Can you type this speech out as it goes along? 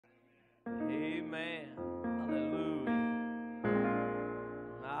Amen. Hallelujah.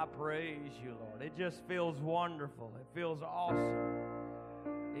 I praise you, Lord. It just feels wonderful. It feels awesome.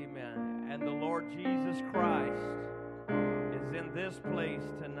 Amen. And the Lord Jesus Christ is in this place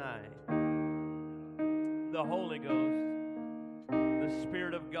tonight. The Holy Ghost, the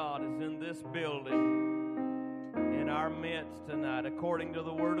Spirit of God is in this building, in our midst tonight, according to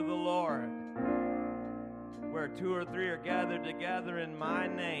the word of the Lord. Where 2 or 3 are gathered together in my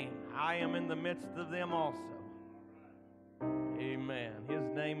name, I am in the midst of them also. Amen. His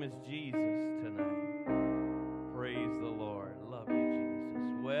name is Jesus tonight. Praise the Lord. Love you,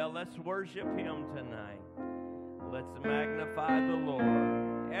 Jesus. Well, let's worship Him tonight. Let's magnify the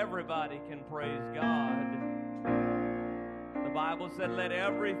Lord. Everybody can praise God. The Bible said, let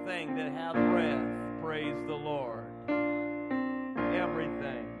everything that hath breath praise the Lord.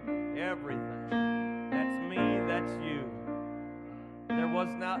 Everything. Everything. That's me, that's you. There was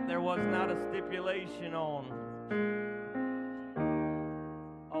not a stipulation on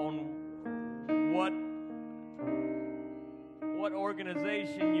what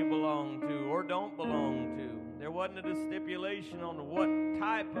organization you belong to or don't belong to. There wasn't a stipulation on what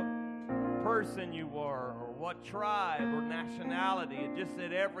type of person you were or what tribe or nationality. It just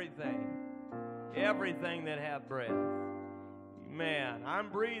said everything. Everything that hath breath. Man, I'm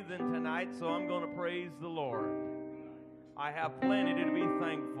breathing tonight, so I'm going to praise the Lord. I have plenty to be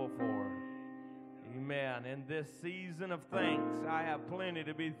thankful for. Amen. In this season of thanks, I have plenty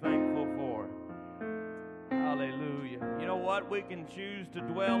to be thankful for. Hallelujah. You know what? We can choose to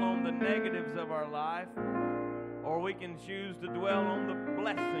dwell on the negatives of our life, or we can choose to dwell on the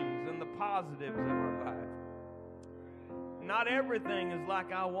blessings and the positives of our life. Not everything is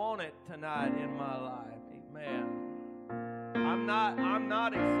like I want it tonight in my life. Amen. I'm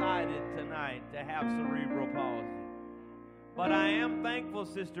not excited tonight to have cerebral palsy. But I am thankful,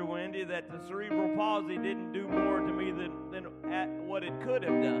 Sister Wendy, that the cerebral palsy didn't do more to me than what it could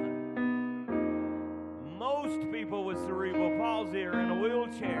have done. Most people with cerebral palsy are in a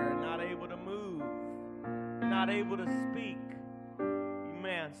wheelchair, not able to move, not able to speak.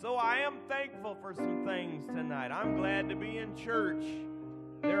 Amen. So I am thankful for some things tonight. I'm glad to be in church.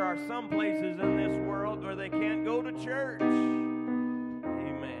 There are some places in this world where they can't go to church.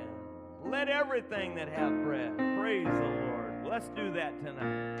 Amen. Let everything that hath breath praise the Lord. Let's do that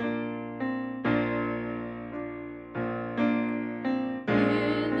tonight.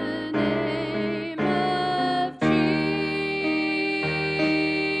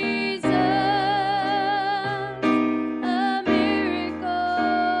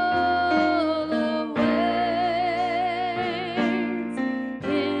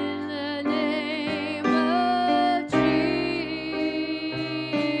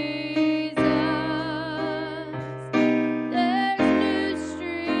 There's new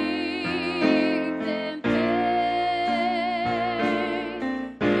street.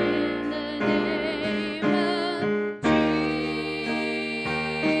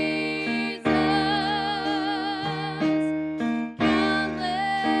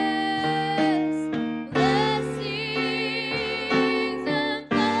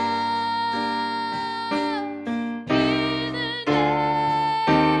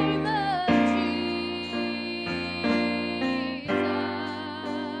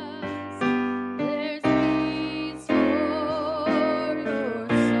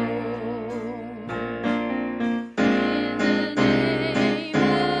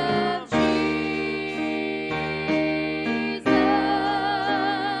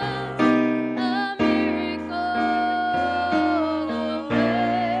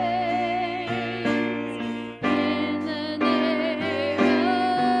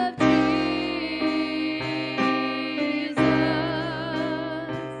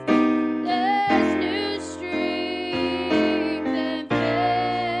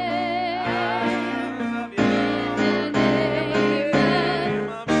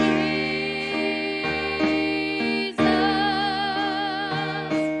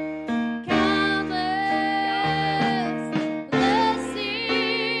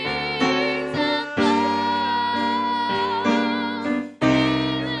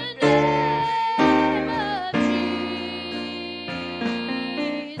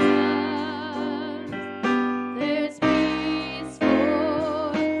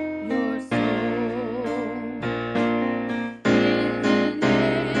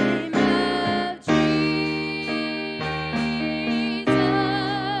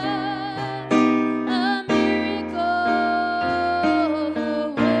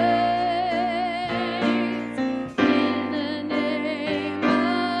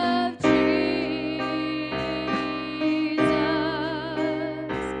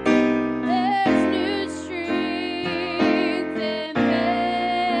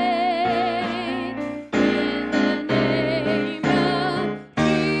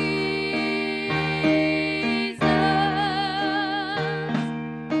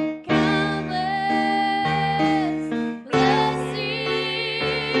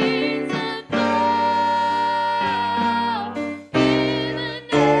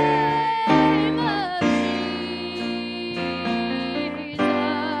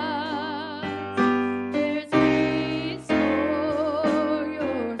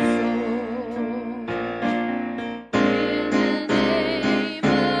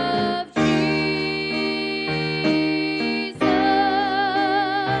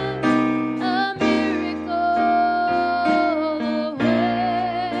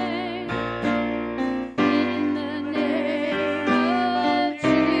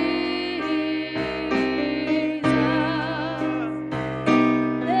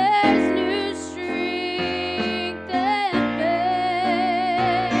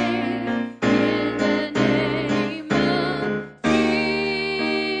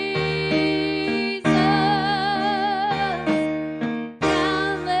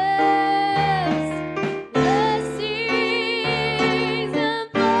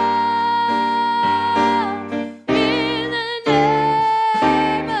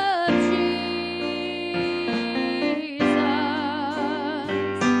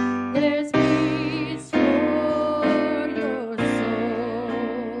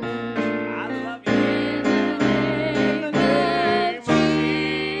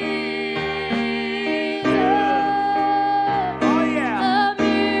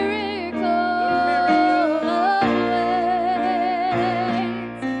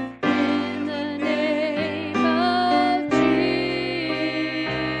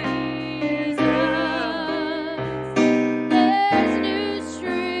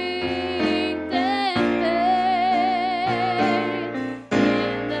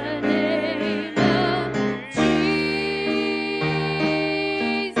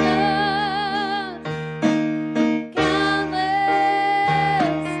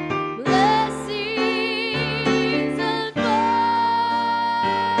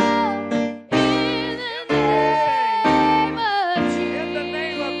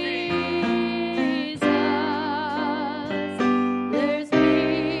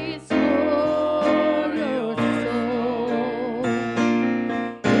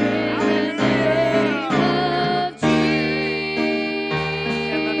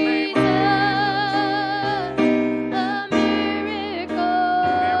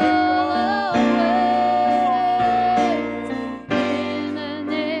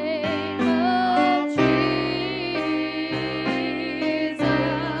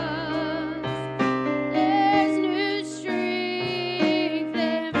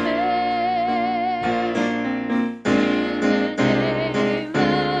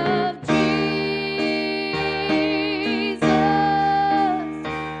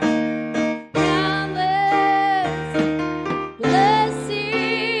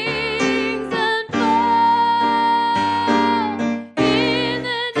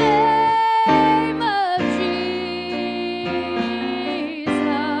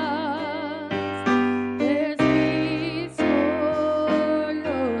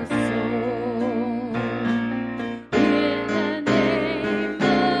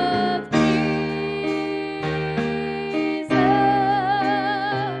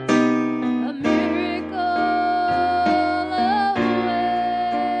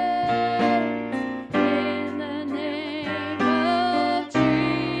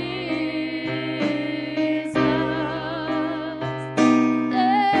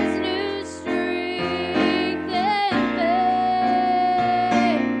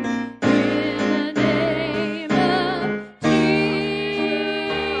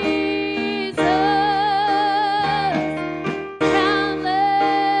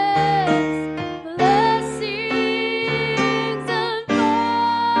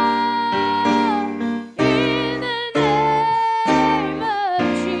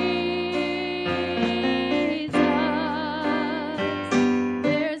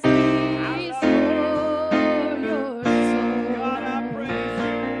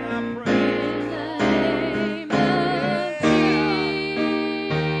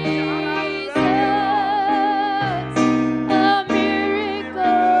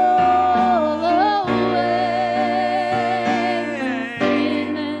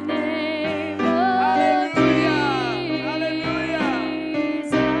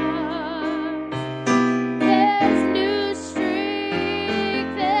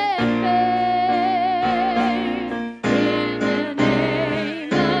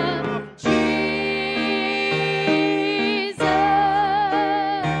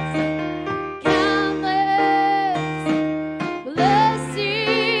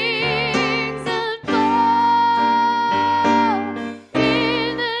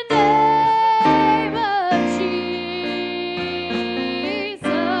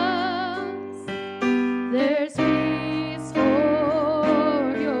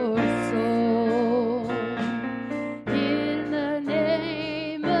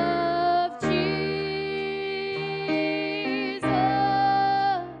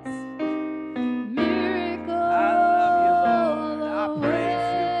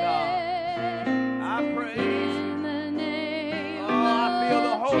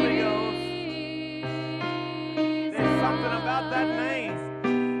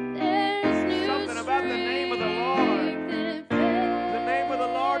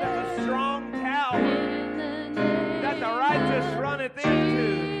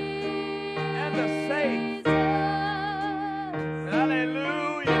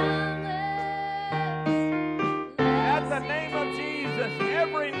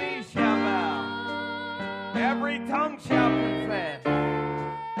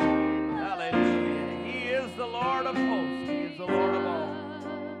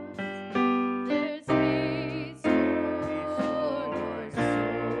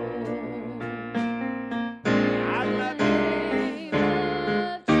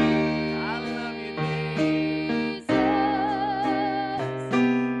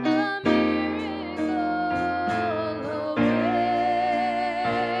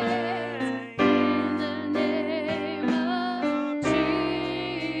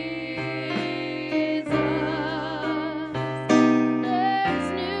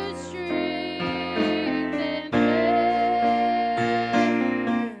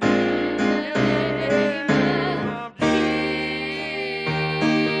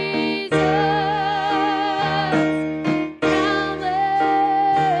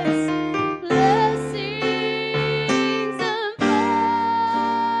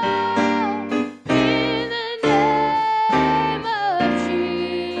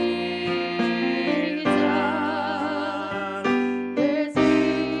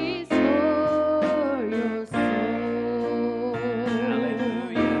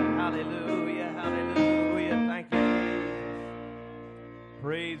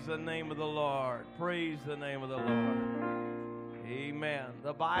 Praise the name of the Lord. Praise the name of the Lord. Amen.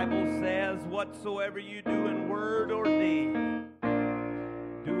 The Bible says, whatsoever you do in word or deed,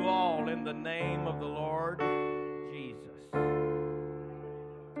 do all in the name of the Lord Jesus.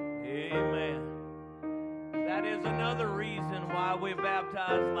 Amen. That is another reason why we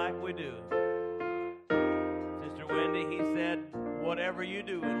baptize like we do. Sister Wendy, he said, whatever you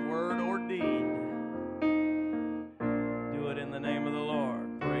do in word or deed, do it in the name of the Lord.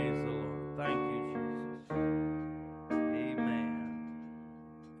 Praise the Lord. Thank you, Jesus. Amen.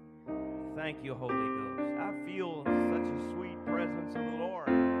 Thank you, Holy Ghost. I feel such a sweet presence of the Lord.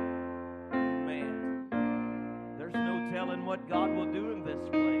 Amen. There's no telling what God will do in this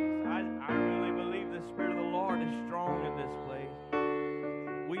place. I really believe the Spirit of the Lord is strong in this place.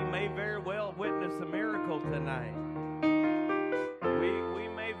 We may very well witness a miracle tonight. We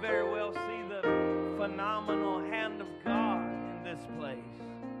may very well see the phenomenal hand of God in this place.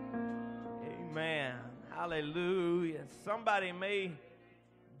 Amen. Hallelujah. Somebody may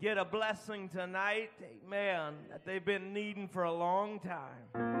get a blessing tonight, amen, that they've been needing for a long time.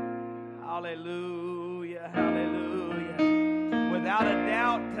 Hallelujah. Hallelujah. Without a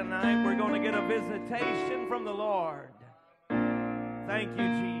doubt tonight, we're going to get a visitation from the Lord. Thank you,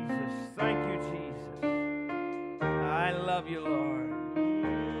 Jesus. Thank you, Jesus. I love you, Lord.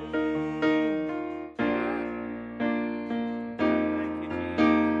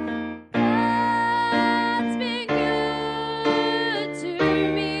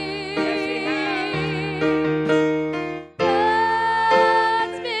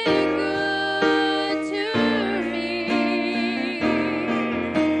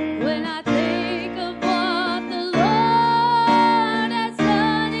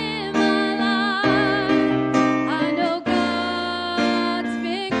 I know God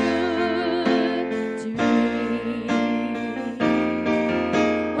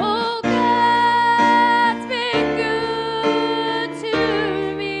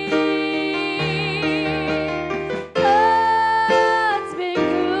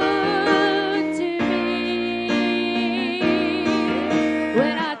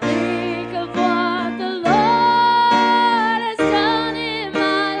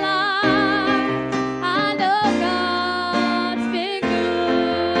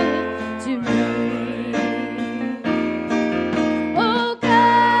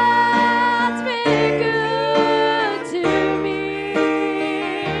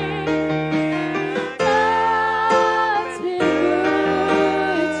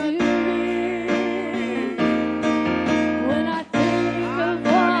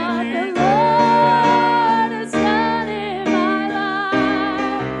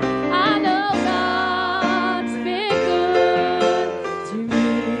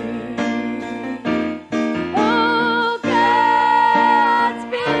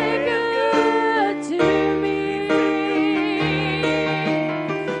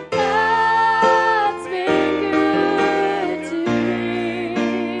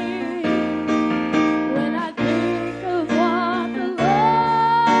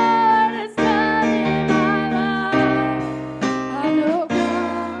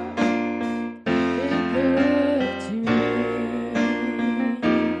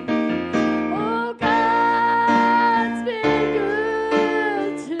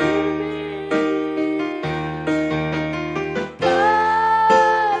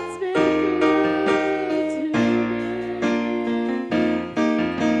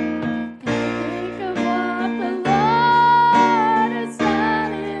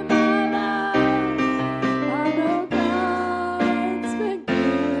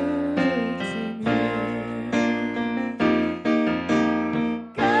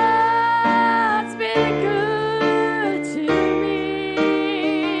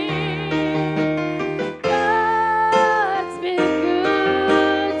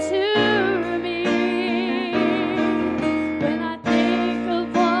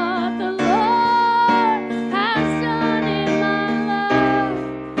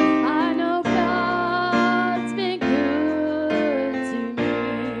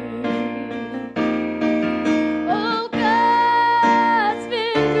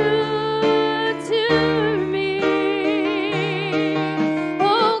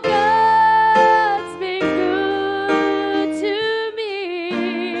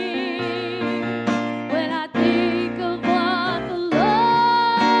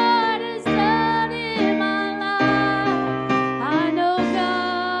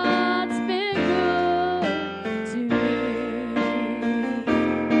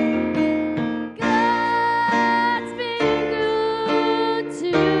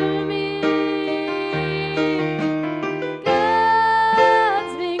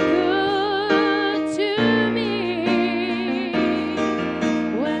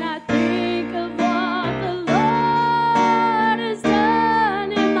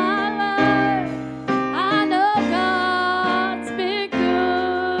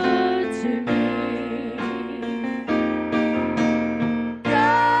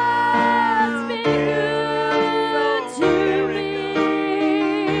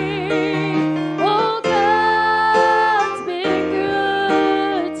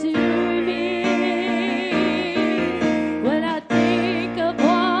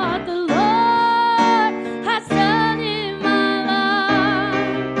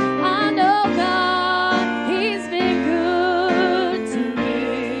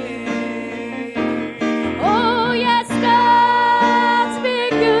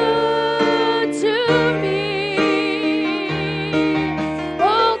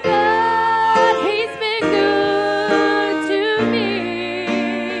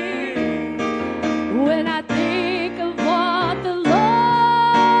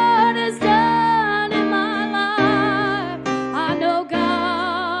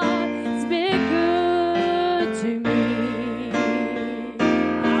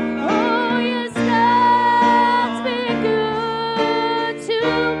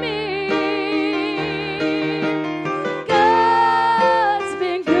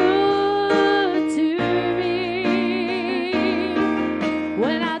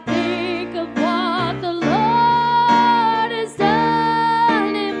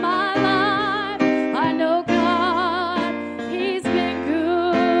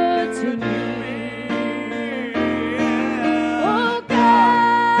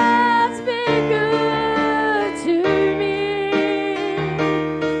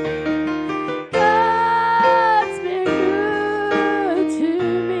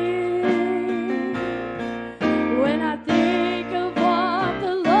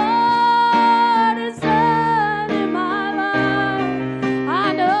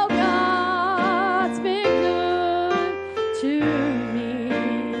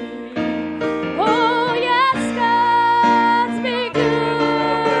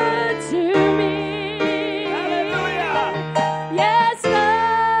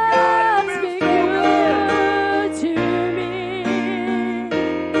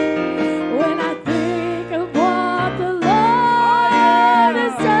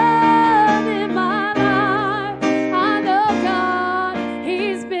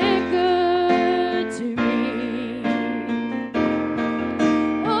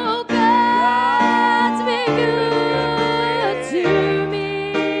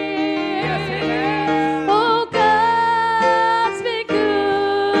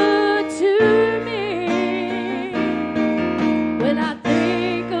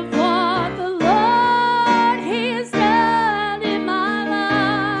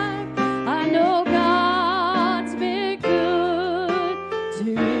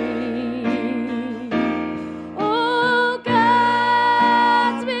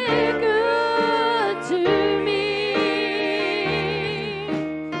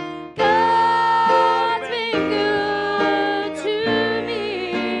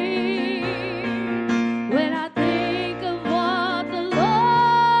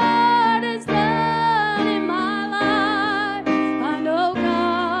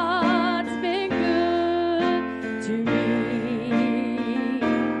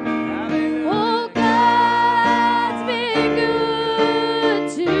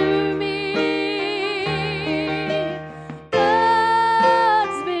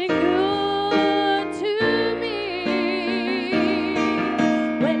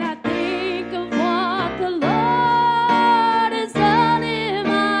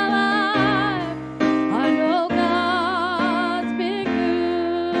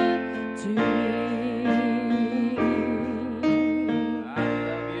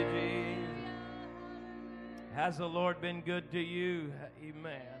Has the Lord been good to you?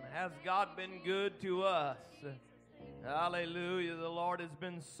 Amen. Has God been good to us? Hallelujah. The Lord has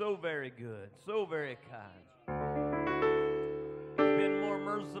been so very good, so very kind. He's been more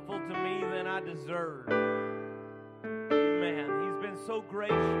merciful to me than I deserve. Amen. He's been so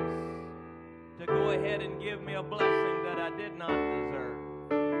gracious to go ahead and give me a blessing that I did not deserve.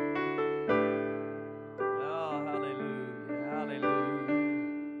 Oh, hallelujah,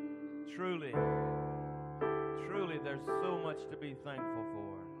 hallelujah. Truly, there's so much to be thankful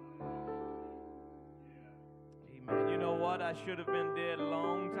for. Amen. You know what? I should have been dead a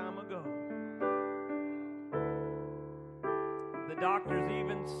long time ago. The doctors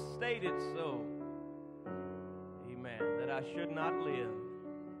even stated so. Amen. That I should not live.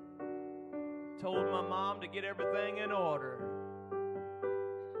 Told my mom to get everything in order.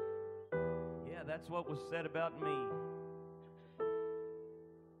 Yeah, that's what was said about me.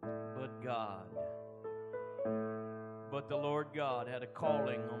 But God. But the Lord God had a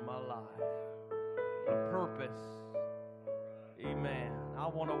calling on my life, a purpose. Amen. I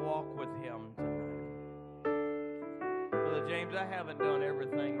want to walk with Him tonight. Brother James, I haven't done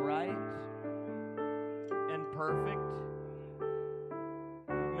everything right and perfect.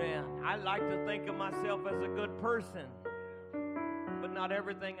 Amen. I like to think of myself as a good person, but not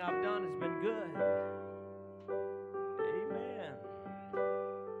everything I've done has been good. Amen.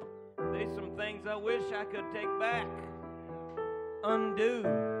 There's some things I wish I could take back. Undo.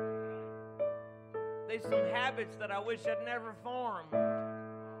 There's some habits that I wish I'd never formed.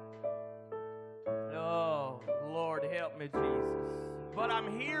 Oh, Lord, help me, Jesus. But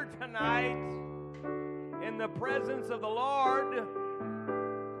I'm here tonight in the presence of the Lord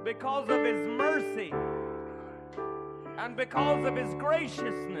because of His mercy and because of His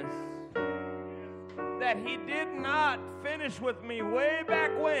graciousness, that He did not finish with me way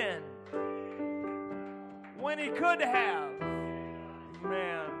back when He could have.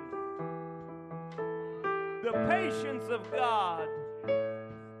 Man, the patience of God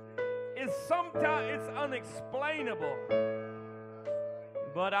is sometimes it's unexplainable,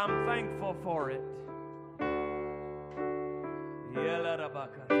 but I'm thankful for it.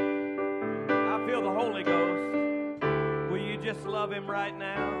 I feel the Holy Ghost. Will you just love Him right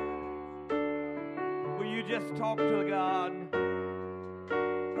now? Will you just talk to God?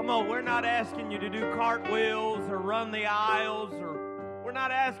 Come on, we're not asking you to do cartwheels or run the aisles, or we're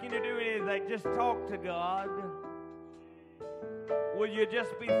not asking you to do anything. Just talk to God. Will you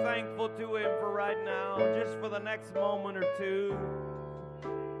just be thankful to Him for right now, just for the next moment or two?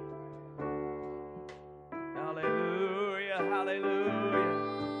 Hallelujah, hallelujah.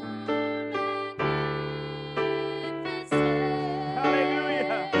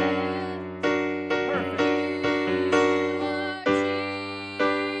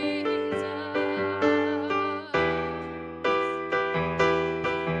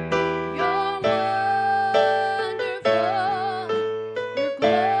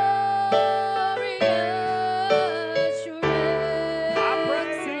 Glorious, your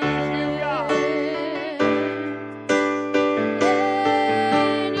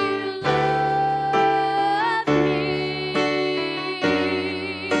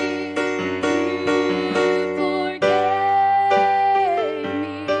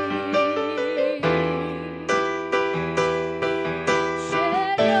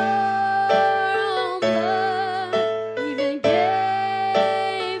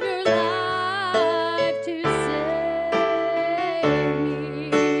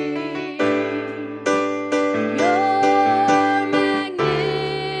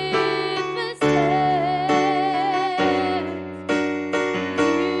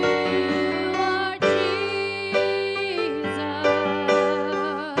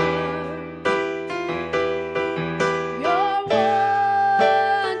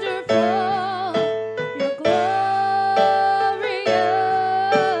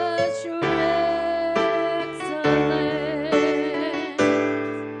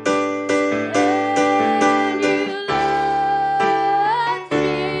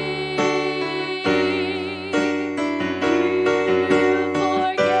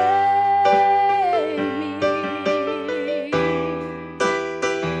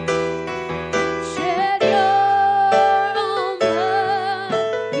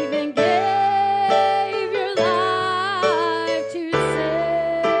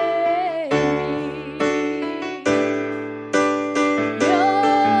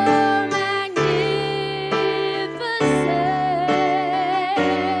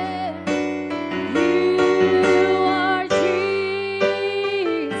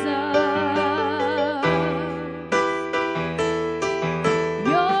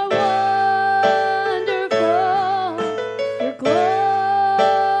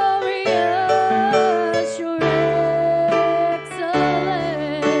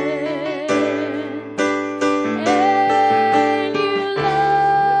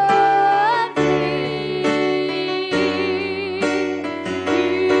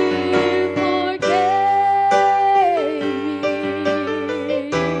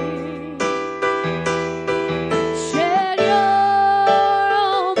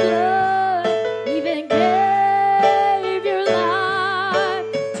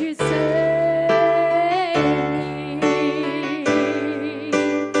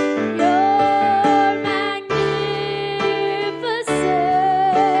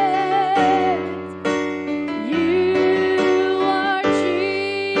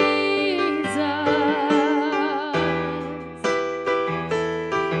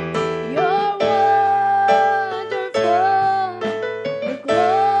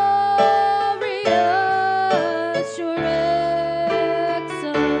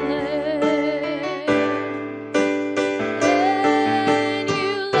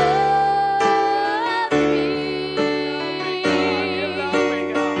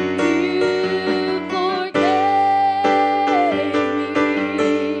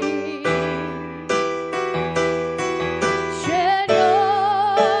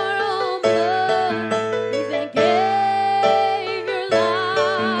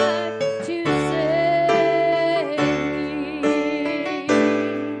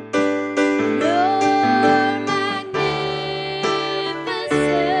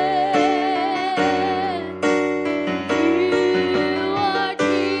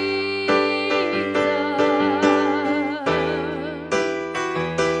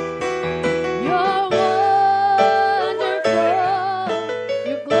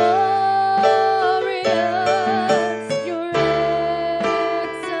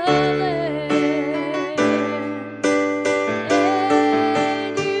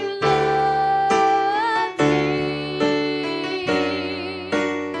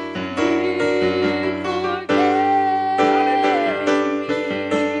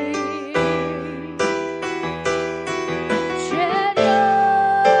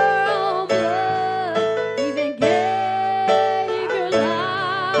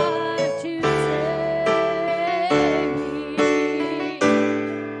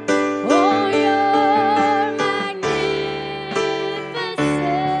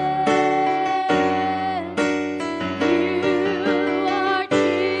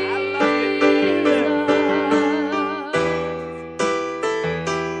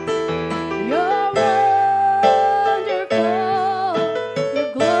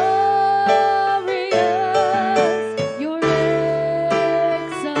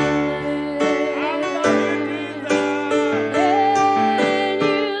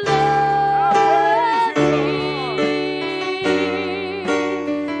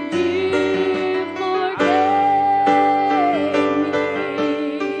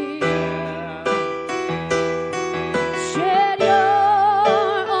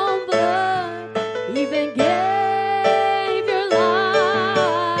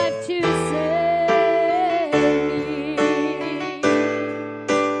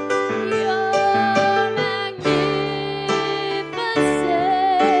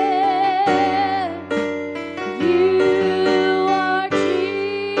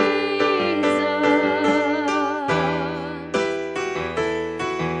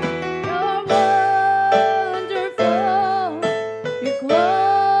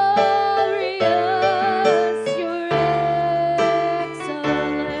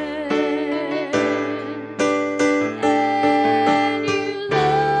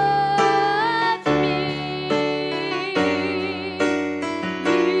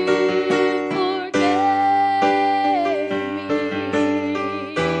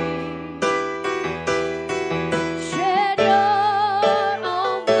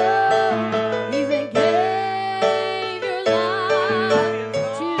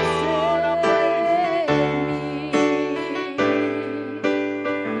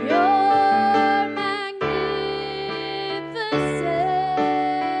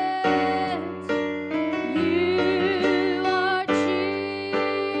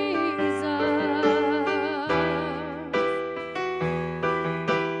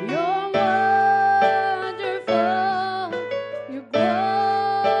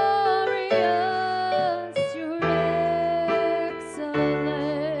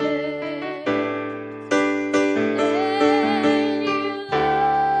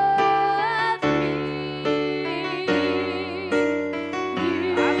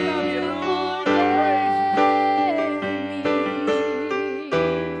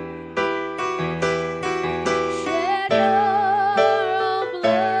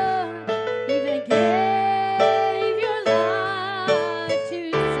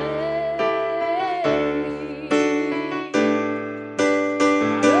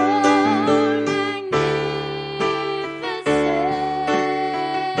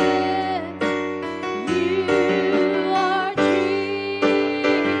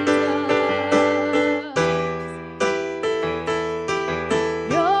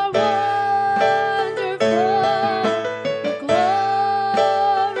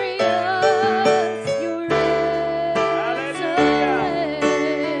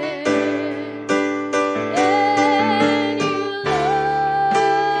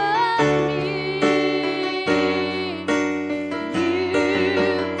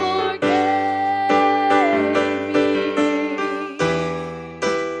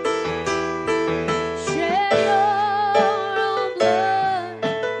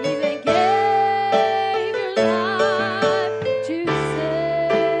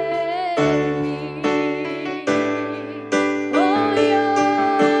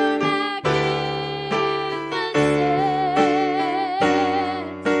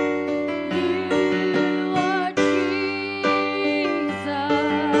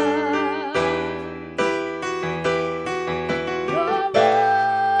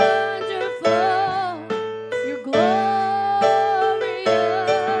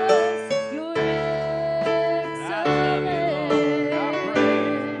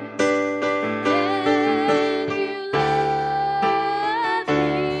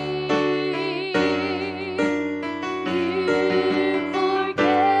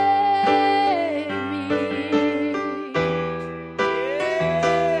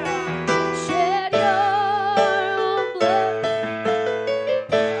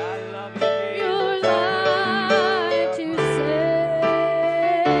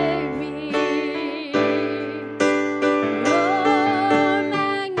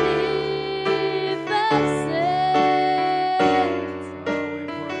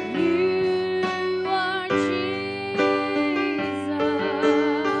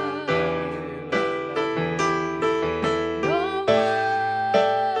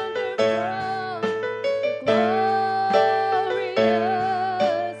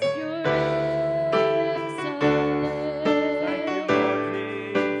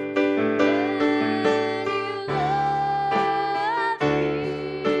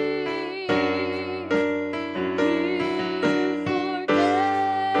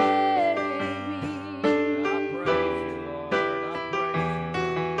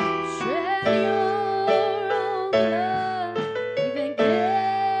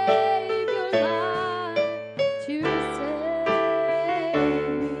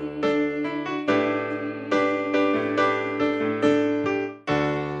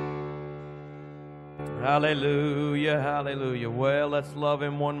Hallelujah, hallelujah. Well, let's love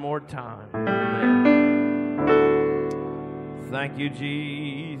Him one more time. Amen. Thank you,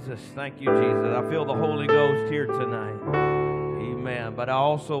 Jesus. Thank you, Jesus. I feel the Holy Ghost here tonight. Amen. But I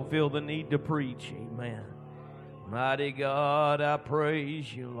also feel the need to preach. Amen. Mighty God, I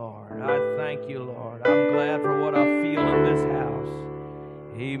praise you, Lord. I thank you, Lord. I'm glad for what I feel in this house.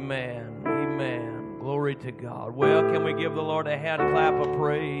 Amen. Amen. Glory to God. Well, can we give the Lord a hand clap of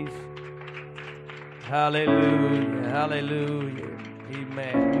praise? Hallelujah. Hallelujah.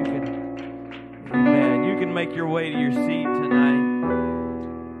 Amen. You can make your way to your seat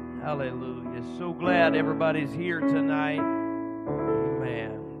tonight. Hallelujah. So glad everybody's here tonight.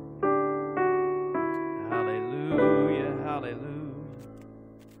 Amen. Hallelujah. Hallelujah.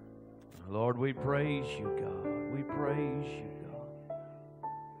 Lord, we praise you, God. We praise you, God.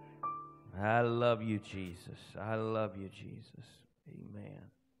 I love you, Jesus. I love you, Jesus.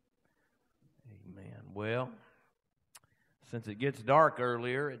 Amen. Amen. Well, since it gets dark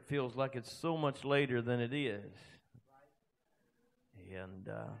earlier, it feels like it's so much later than it is. And,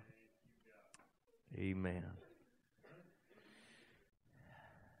 amen.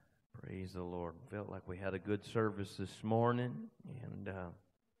 Praise the Lord. Felt like we had a good service this morning, and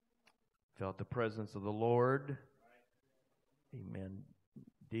felt the presence of the Lord. Amen.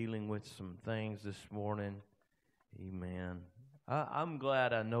 Dealing with some things this morning. Amen. I'm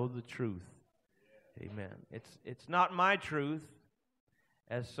glad I know the truth. Amen. It's not my truth,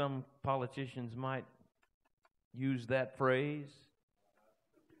 as some politicians might use that phrase.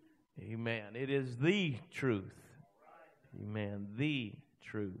 Amen. It is the truth. Amen. The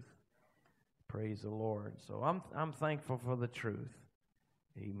truth. Praise the Lord. So I'm thankful for the truth.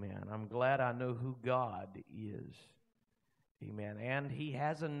 Amen. I'm glad I know who God is. Amen. And He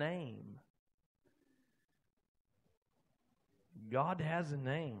has a name. God has a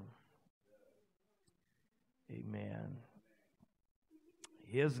name. Amen.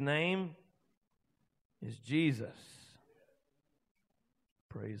 His name is Jesus.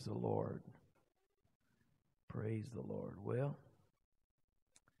 Praise the Lord. Praise the Lord. Well,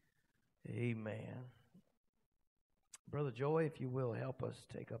 amen. Brother Joy, if you will, help us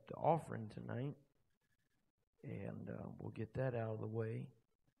take up the offering tonight. And we'll get that out of the way.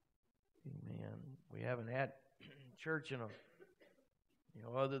 Amen. We haven't had church in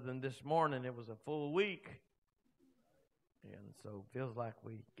other than this morning, it was a full week. And so it feels like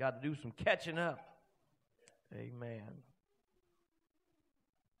we got to do some catching up. Amen.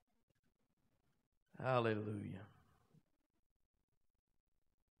 Hallelujah.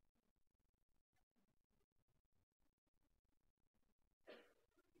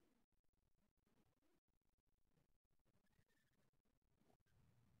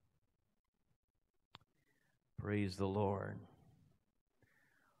 Praise the Lord.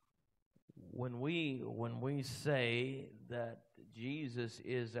 When we say that Jesus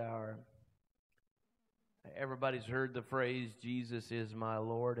is everybody's heard the phrase, Jesus is my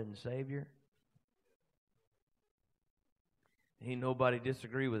Lord and Savior. Ain't nobody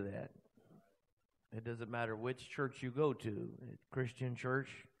disagree with that. It doesn't matter which church you go to. Christian church,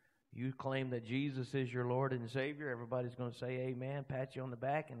 you claim that Jesus is your Lord and Savior, everybody's going to say amen, pat you on the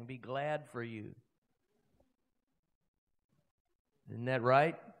back, and be glad for you. Isn't that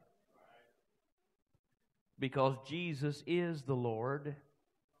right? Because Jesus is the Lord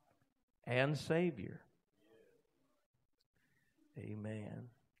and Savior. Amen.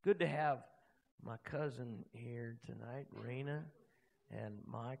 Good to have my cousin here tonight, Rena and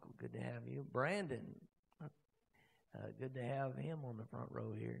Michael. Good to have you. Brandon, good to have him on the front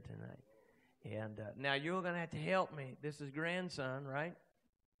row here tonight. And now you're going to have to help me. This is grandson, right?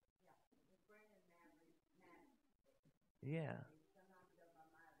 Yeah.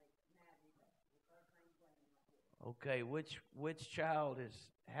 Okay, which child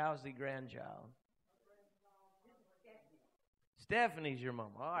how's the grandchild? Stephanie's your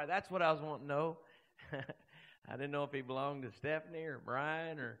mom. All right, that's what I was wanting to know. I didn't know if he belonged to Stephanie or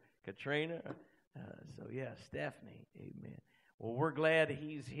Brian or Katrina. So yeah, Stephanie. Amen. Well, we're glad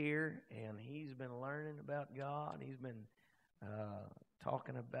he's here, and he's been learning about God. He's been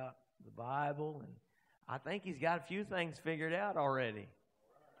talking about the Bible, and I think he's got a few things figured out already.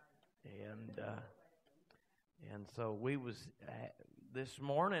 And so this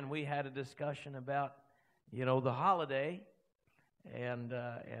morning we had a discussion about, the holiday, and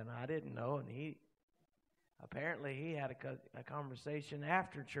I didn't know, and he had a conversation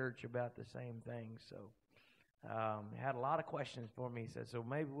after church about the same thing. So had a lot of questions for me. He said, so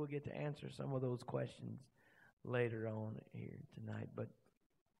maybe we'll get to answer some of those questions later on here tonight. But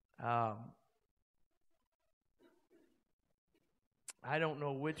I don't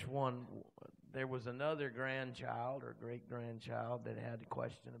know which one there was another grandchild or great-grandchild that had a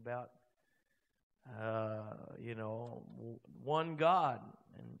question about, one God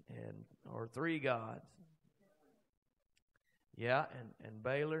and or three gods. Yeah, and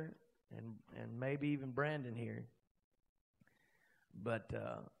Baylor and maybe even Brandon here. But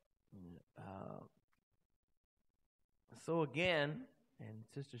so again, and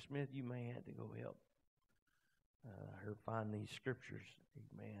Sister Smith, you may have to go help her find these scriptures,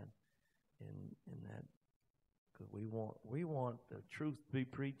 amen, in that, because we want the truth to be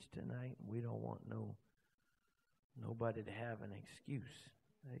preached tonight. We don't want nobody to have an excuse,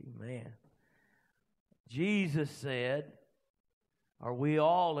 amen. Jesus said, or we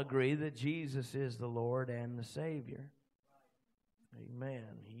all agree that Jesus is the Lord and the Savior.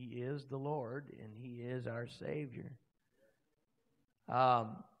 Amen. He is the Lord and He is our Savior.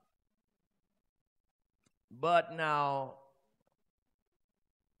 But now,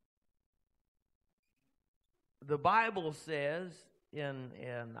 the Bible says in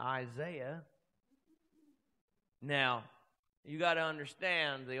Isaiah, now, you got to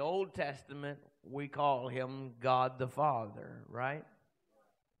understand, the Old Testament, we call Him God the Father, right?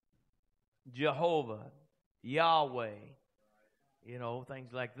 Jehovah, Yahweh,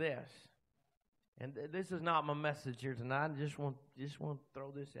 things like this. And this is not my message here tonight. I just want to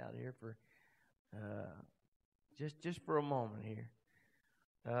throw this out here for just for a moment here,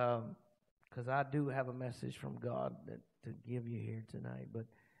 because I do have a message from God to give you here tonight. But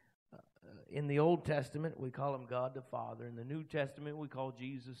in the Old Testament, we call Him God the Father. In the New Testament, we call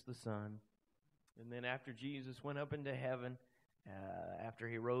Jesus the Son. And then after Jesus went up into heaven, after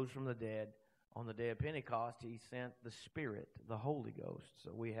He rose from the dead, on the day of Pentecost, He sent the Spirit, the Holy Ghost.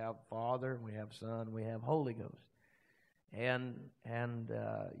 So we have Father, we have Son, we have Holy Ghost. And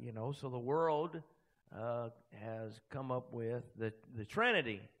so the world has come up with the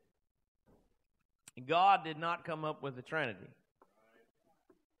Trinity. God did not come up with the Trinity.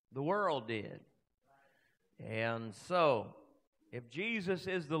 The world did. And so, if Jesus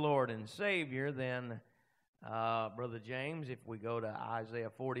is the Lord and Savior, then, Brother James, if we go to Isaiah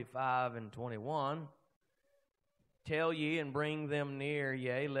 45 and 21, tell ye and bring them near,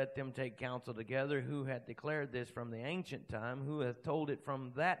 yea, let them take counsel together, who hath declared this from the ancient time, who hath told it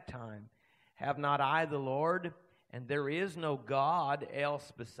from that time. Have not I the Lord, and there is no God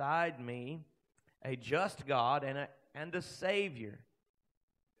else beside me, a just God and a Savior,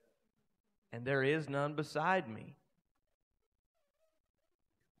 and there is none beside me.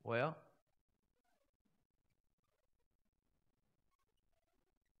 Well,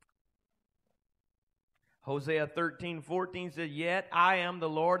 Hosea 13:14 says, Yet I am the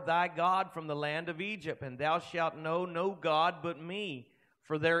Lord thy God from the land of Egypt, and thou shalt know no God but me,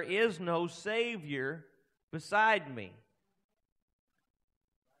 for there is no Savior beside me.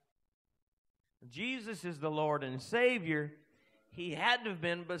 Jesus is the Lord and Savior. He had to have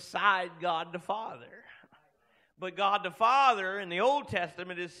been beside God the Father. But God the Father in the Old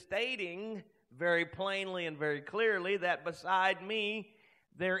Testament is stating very plainly and very clearly that beside me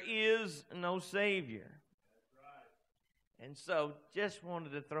there is no Savior. And so just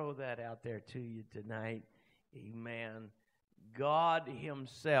wanted to throw that out there to you tonight. Amen. God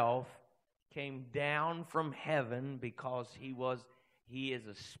Himself came down from heaven because He is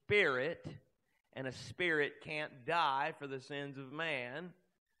a spirit, and a spirit can't die for the sins of man.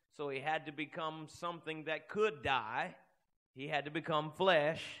 So He had to become something that could die. He had to become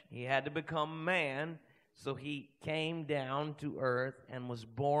flesh. He had to become man. So He came down to earth and was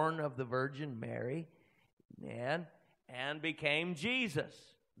born of the Virgin Mary, and became Jesus,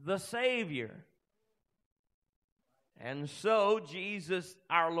 the Savior. And so Jesus,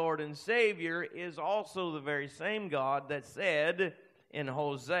 our Lord and Savior, is also the very same God that said in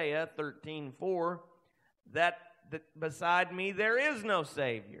Hosea 13:4 that beside me there is no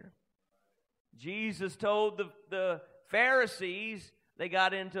Savior. Jesus told the Pharisees, they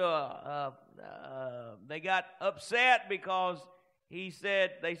got upset because they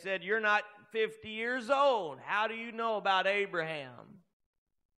said, you're not 50 years old. How do you know about Abraham?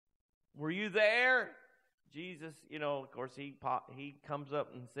 Were you there? Jesus, of course, he comes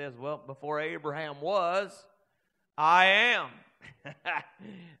up and says, well, before Abraham was, I am.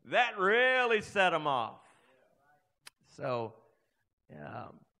 That really set him off. So,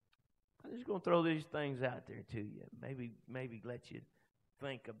 I'm just going to throw these things out there to you. Maybe let you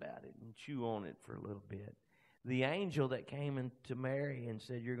think about it and chew on it for a little bit. The angel that came into Mary and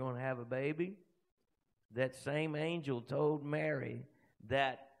said, you're going to have a baby, that same angel told Mary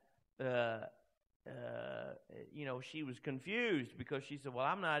that, she was confused because she said, well,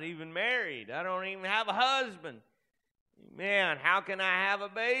 I'm not even married. I don't even have a husband. Man, how can I have a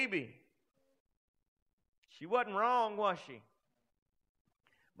baby? She wasn't wrong, was she?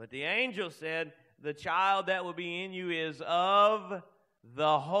 But the angel said, the child that will be in you is of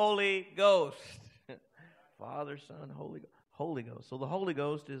the Holy Ghost. Father, Son, Holy Ghost. So the Holy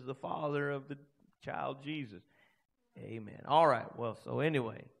Ghost is the Father of the child Jesus. Amen. All right. Well, so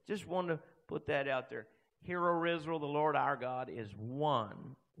anyway, just wanted to put that out there. Hear, O Israel, the Lord our God is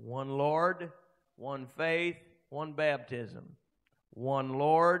one. One Lord, one faith, one baptism. One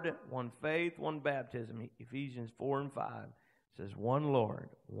Lord, one faith, one baptism. Ephesians 4 and 5 says one Lord,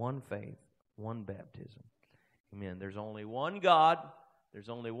 one faith, one baptism. Amen. There's only one God, there's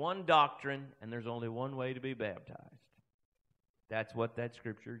only one doctrine, and there's only one way to be baptized. That's what that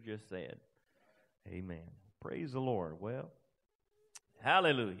scripture just said. Amen. Praise the Lord. Well,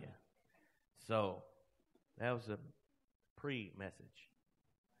 hallelujah. So, that was a pre-message.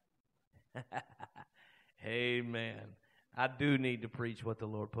 Amen. I do need to preach what the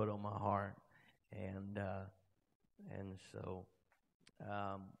Lord put on my heart. And so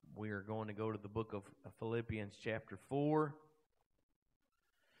we are going to go to the book of Philippians chapter 4.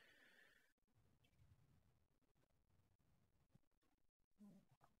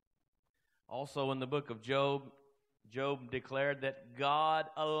 Also in the book of Job, Job declared that God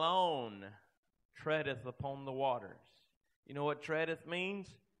alone treadeth upon the waters. You know what treadeth means?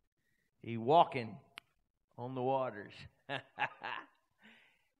 He walking on the waters.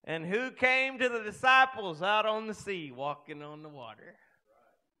 And who came to the disciples out on the sea, walking on the water?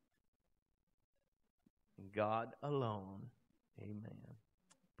 God alone. Amen.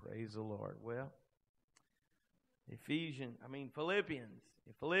 Praise the Lord. Well,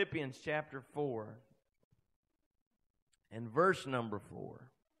 Philippians chapter 4 and verse number 4.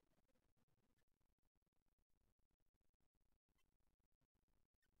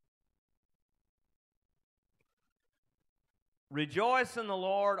 Rejoice in the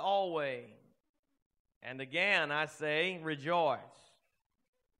Lord always. And again I say, rejoice.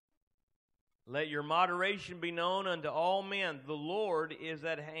 Let your moderation be known unto all men. The Lord is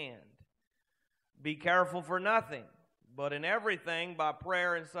at hand. Be careful for nothing, but in everything by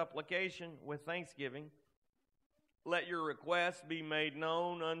prayer and supplication with thanksgiving, let your requests be made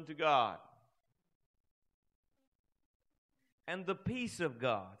known unto God. And the peace of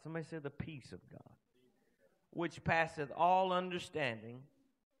God, somebody say the peace of God, which passeth all understanding,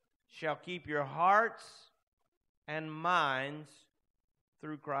 shall keep your hearts and minds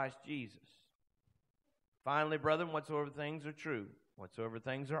through Christ Jesus. Finally, brethren, whatsoever things are true, whatsoever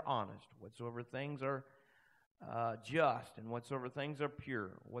things are honest, whatsoever things are just, and whatsoever things are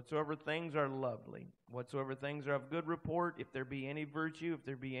pure, whatsoever things are lovely, whatsoever things are of good report, if there be any virtue, if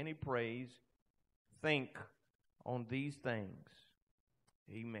there be any praise, think on these things.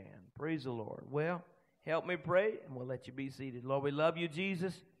 Amen. Praise the Lord. Well, help me pray, and we'll let you be seated. Lord, we love you,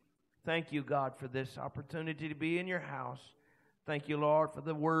 Jesus. Thank you, God, for this opportunity to be in your house. Thank you, Lord, for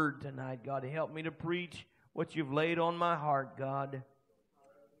the word tonight, God. Help me to preach what you've laid on my heart, God.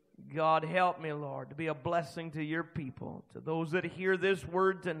 God, help me, Lord, to be a blessing to your people, to those that hear this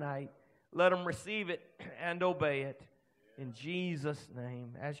word tonight. Let them receive it and obey it. In Jesus'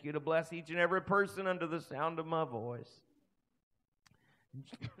 name, I ask you to bless each and every person under the sound of my voice. In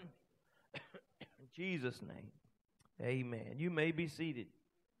Jesus' name, amen. You may be seated.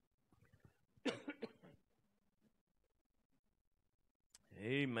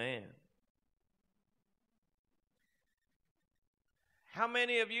 Amen. How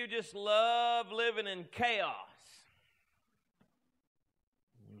many of you just love living in chaos?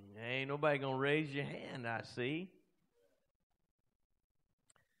 Ain't nobody going to raise your hand, I see.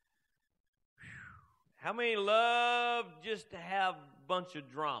 How many love just to have a bunch of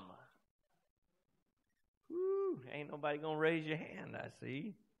drama? Whew, ain't nobody going to raise your hand, I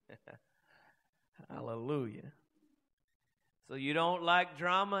see. Hallelujah. So you don't like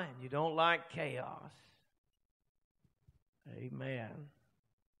drama and you don't like chaos. Amen.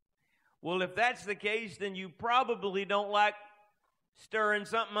 Well, if that's the case, then you probably don't like stirring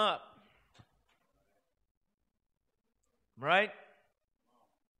something up. Right?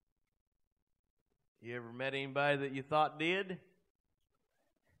 You ever met anybody that you thought did?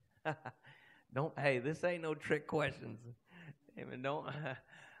 Hey, this ain't no trick questions. Amen.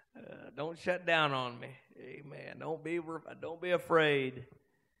 Don't shut down on me. Amen. Don't be afraid.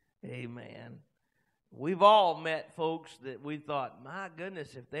 Amen. We've all met folks that we thought, my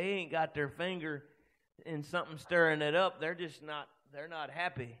goodness, if they ain't got their finger in something stirring it up, they're not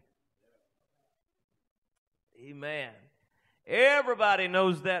happy. Amen. Everybody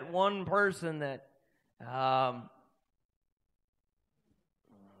knows that one person that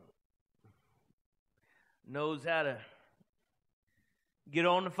knows how to get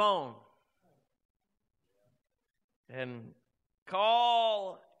on the phone. and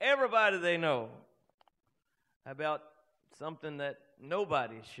call everybody they know about something that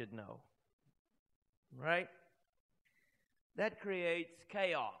nobody should know. Right? That creates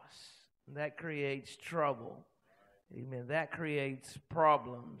chaos. That creates trouble. Amen. That creates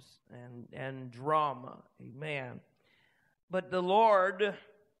problems and drama. Amen. But the Lord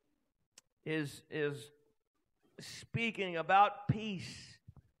is speaking about peace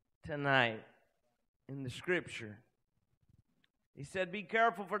tonight in the Scripture. He said, "Be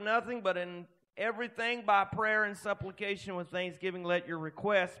careful for nothing, but in everything by prayer and supplication with thanksgiving let your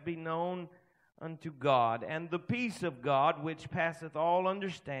requests be known unto God. And the peace of God, which passeth all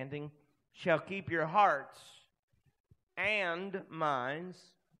understanding, shall keep your hearts and minds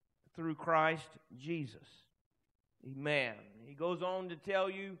through Christ Jesus." Amen. He goes on to tell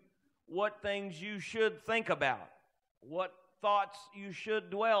you what things you should think about, what thoughts you should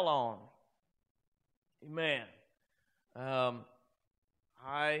dwell on. Amen.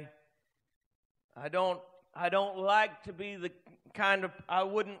 I don't like to be the kind of, I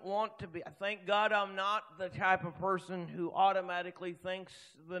wouldn't want to be. Thank God I'm not the type of person who automatically thinks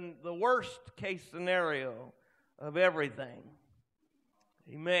the worst case scenario of everything.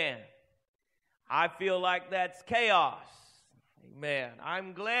 Amen. I feel like that's chaos. Amen.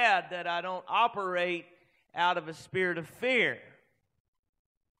 I'm glad that I don't operate out of a spirit of fear,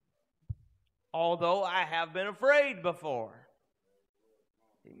 although I have been afraid before.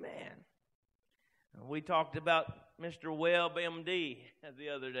 Amen. We talked about Mr. Webb, MD, the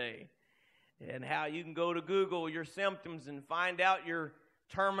other day, and how you can go to Google your symptoms and find out you're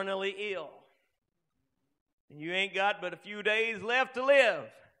terminally ill. And you ain't got but a few days left to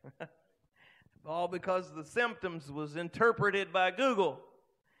live. All because the symptoms was interpreted by Google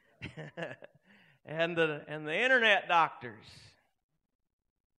and the internet doctors.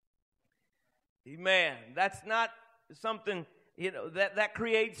 Amen. That's not something, that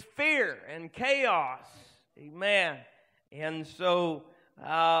creates fear and chaos. Amen. And so,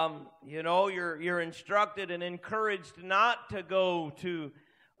 you're instructed and encouraged not to go to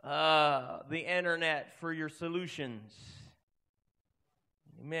the internet for your solutions.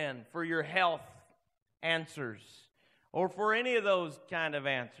 Amen. For your health answers or for any of those kind of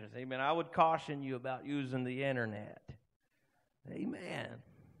answers. Amen. I would caution you about using the internet. Amen.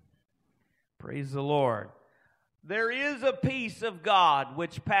 Praise the Lord. There is a peace of God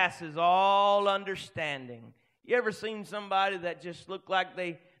which passes all understanding. You ever seen somebody that just looked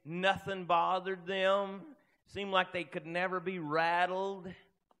like nothing bothered them? Seemed like they could never be rattled?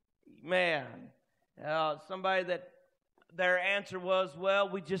 Man, somebody that their answer was, well,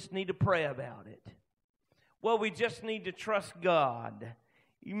 we just need to pray about it. Well, we just need to trust God.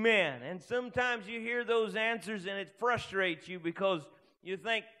 Amen. And sometimes you hear those answers and it frustrates you because you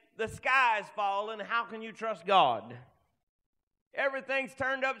think, the sky's falling, how can you trust God? Everything's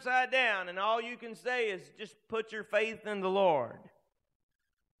turned upside down, and all you can say is just put your faith in the Lord.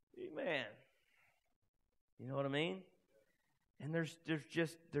 Amen. You know what I mean? And there's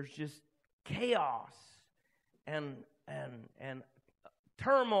just chaos and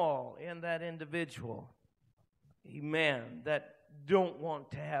turmoil in that individual. Amen. That don't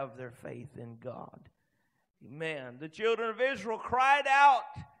want to have their faith in God. Amen. The children of Israel cried out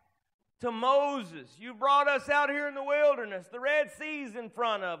to Moses, "You brought us out here in the wilderness. The Red Sea's in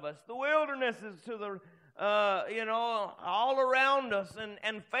front of us. The wilderness is to the, all around us,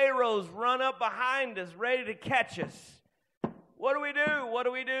 and Pharaoh's run up behind us, ready to catch us. What do we do? What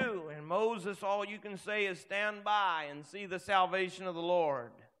do we do?" And Moses, all you can say is stand by and see the salvation of the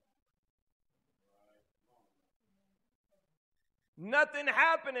Lord. Nothing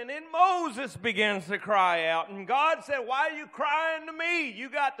happened, and then Moses begins to cry out. And God said, "Why are you crying to me? You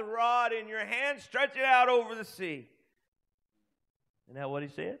got the rod in your hand, stretch it out over the sea." Isn't that what he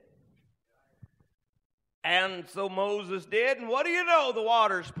said? And so Moses did, and what do you know? The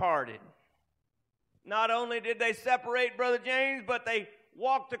waters parted. Not only did they separate, Brother James, but they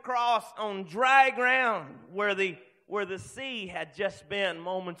walked across on dry ground where the sea had just been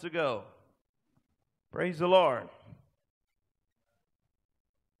moments ago. Praise the Lord.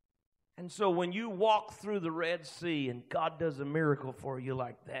 And so when you walk through the Red Sea and God does a miracle for you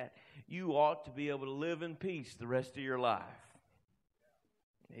like that, you ought to be able to live in peace the rest of your life.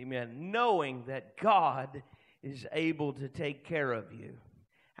 Amen. Knowing that God is able to take care of you.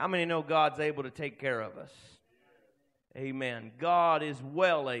 How many know God's able to take care of us? Amen. God is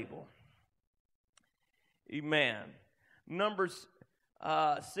well able. Amen. Numbers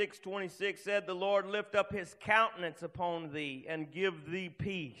 6:26 said, "The Lord lift up his countenance upon thee and give thee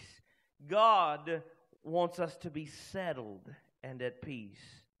peace." God wants us to be settled and at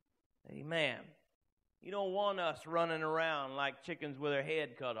peace. Amen. You don't want us running around like chickens with their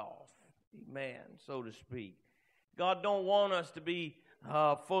head cut off. Amen, so to speak. God don't want us to be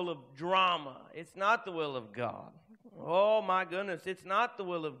full of drama. It's not the will of God. Oh, my goodness, it's not the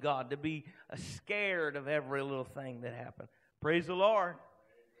will of God to be scared of every little thing that happens. Praise the Lord.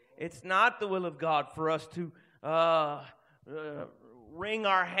 It's not the will of God for us to wring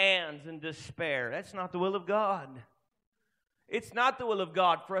our hands in despair. That's not the will of God. It's not the will of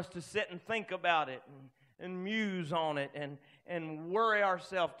God for us to sit and think about it and muse on it and worry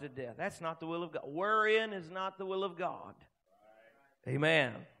ourselves to death. That's not the will of God. Worrying is not the will of God.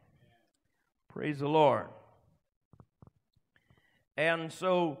 Amen. Praise the Lord. And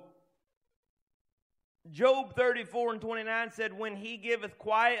so, Job 34:29 said, when he giveth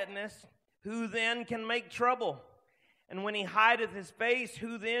quietness, who then can make trouble? And when he hideth his face,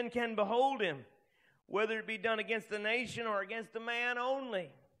 who then can behold him? Whether it be done against the nation or against a man only.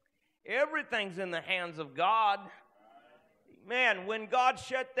 Everything's in the hands of God. Man, when God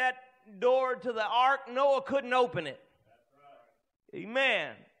shut that door to the ark, Noah couldn't open it.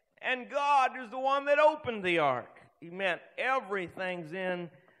 Amen. And God is the one that opened the ark. Amen. Everything's in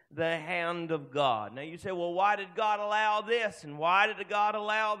the hand of God. Now you say, well, why did God allow this? And why did God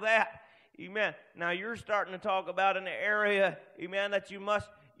allow that? Amen. Now you're starting to talk about an area, amen, that you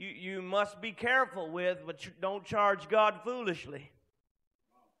must be careful with, but don't charge God foolishly.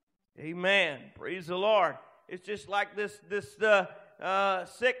 Amen. Praise the Lord. It's just like this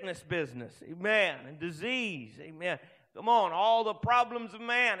sickness business. Amen. And disease. Amen. Come on, all the problems of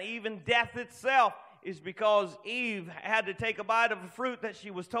man, even death itself, is because Eve had to take a bite of a fruit that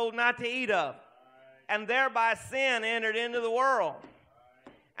she was told not to eat of. And thereby sin entered into the world.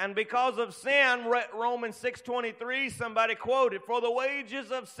 And because of sin, Romans 6:23, somebody quoted, for the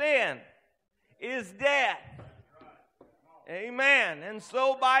wages of sin is death. Amen. And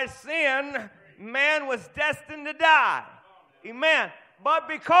so by sin, man was destined to die. Amen. But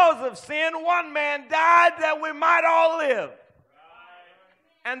because of sin, one man died that we might all live.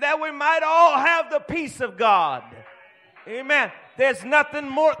 And that we might all have the peace of God. Amen. There's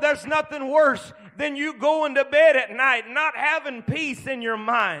nothing worse than you going to bed at night not having peace in your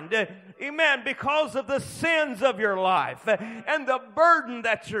mind. Amen. Because of the sins of your life and the burden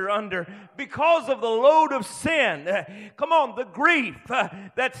that you're under because of the load of sin. Come on, the grief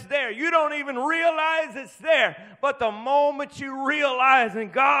that's there. You don't even realize it's there. But the moment you realize,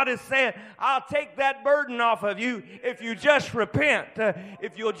 and God is saying, I'll take that burden off of you if you just repent.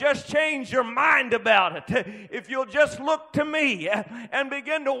 If you'll just change your mind about it. If you'll just look to me and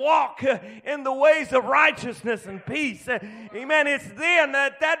begin to walk in the ways of righteousness and peace. Amen. It's then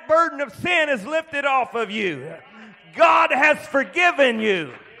that burden of sin is lifted off of you. God has forgiven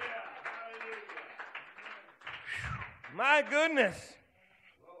you. My goodness.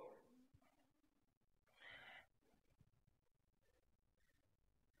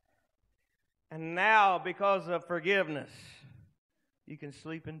 And now, because of forgiveness, you can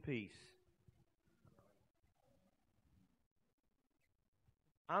sleep in peace.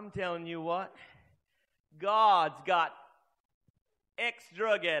 I'm telling you what, God's got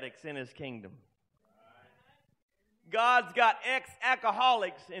ex-drug addicts in His kingdom. God's got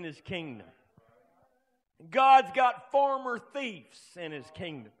ex-alcoholics in His kingdom. God's got former thieves in His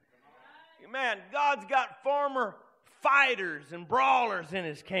kingdom. Amen. God's got former fighters and brawlers in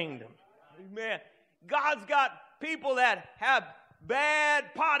His kingdom. Amen. God's got people that have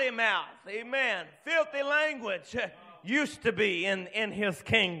bad potty mouth. Amen. Filthy language used to be in His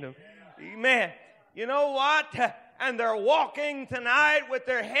kingdom. Amen. You know what? And they're walking tonight with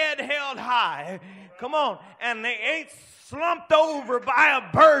their head held high. Come on. And they ain't slumped over by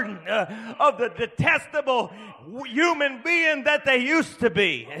a burden of the detestable human being that they used to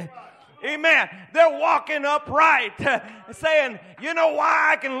be. Amen. They're walking upright, saying, you know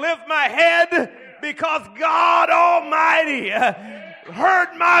why I can lift my head? Because God Almighty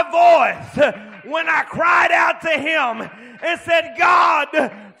heard my voice when I cried out to Him and said, God,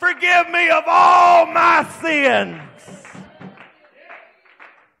 forgive me of all my sins.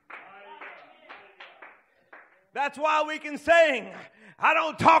 That's why we can sing, I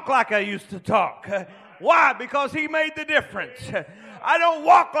don't talk like I used to talk. Why? Because He made the difference. I don't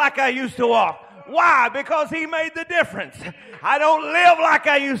walk like I used to walk. Why? Because He made the difference. I don't live like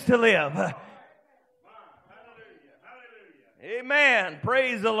I used to live. Amen.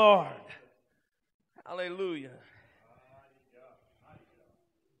 Praise the Lord. Hallelujah.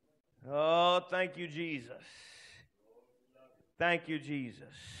 Oh, thank you, Jesus. Thank you,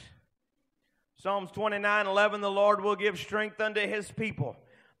 Jesus. Psalms 29:11, the Lord will give strength unto His people.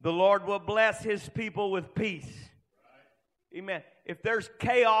 The Lord will bless His people with peace. Amen. If there's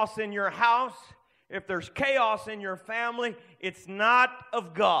chaos in your house, if there's chaos in your family, it's not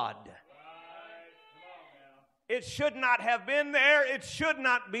of God. It should not have been there. It should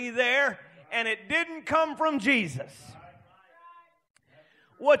not be there. And it didn't come from Jesus.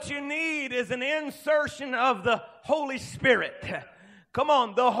 What you need is an insertion of the Holy Spirit. Come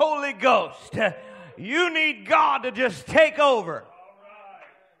on, the Holy Ghost. You need God to just take over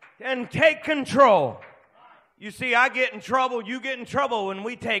and take control. You see, I get in trouble. You get in trouble when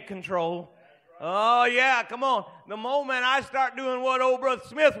we take control. Oh, yeah, come on. The moment I start doing what old Brother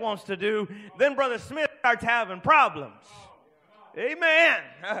Smith wants to do, then Brother Smith starts having problems. Amen.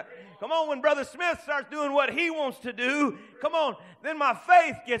 Come on, when Brother Smith starts doing what he wants to do, come on, then my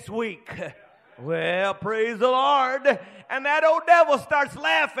faith gets weak. Well, praise the Lord. And that old devil starts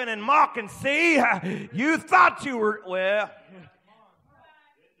laughing and mocking. See, you thought you were, well,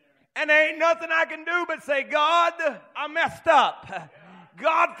 and there ain't nothing I can do but say, God, I messed up.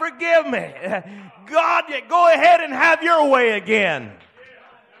 God, forgive me. God, go ahead and have your way again.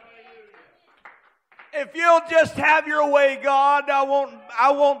 If you'll just have your way, God,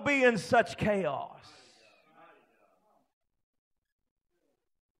 I won't be in such chaos.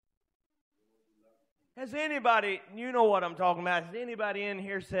 Has anybody, you know what I'm talking about, has anybody in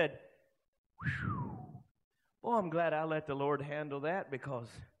here said, boy, I'm glad I let the Lord handle that because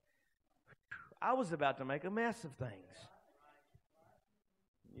I was about to make a mess of things.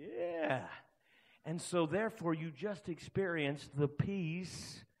 Yeah. And so therefore you just experienced the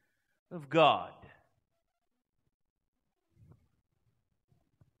peace of God.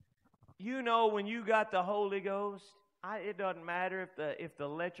 You know, when you got the Holy Ghost, it doesn't matter if the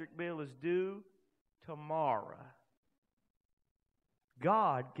electric bill is due tomorrow.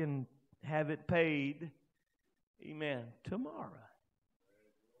 God can have it paid, amen, tomorrow.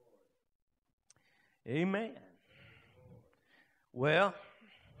 Amen. Well,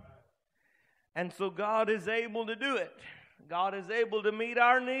 and so God is able to do it. God is able to meet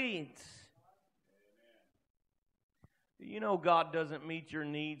our needs. You know, God doesn't meet your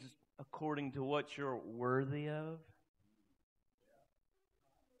needs according to what you're worthy of.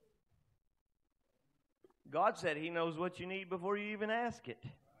 God said He knows what you need before you even ask it.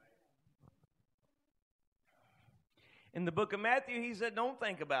 In the book of Matthew, He said, don't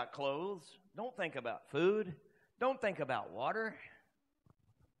think about clothes. Don't think about food. Don't think about water.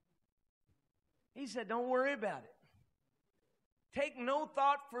 He said, don't worry about it. Take no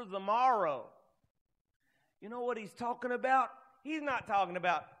thought for the morrow. You know what He's talking about? He's not talking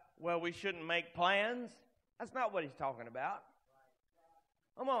about, well, we shouldn't make plans. That's not what He's talking about.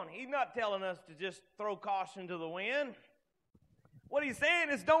 Come on, He's not telling us to just throw caution to the wind. What He's saying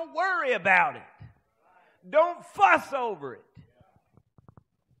is don't worry about it. Don't fuss over it.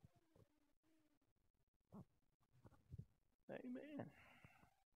 Amen.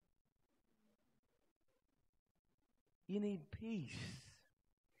 You need peace.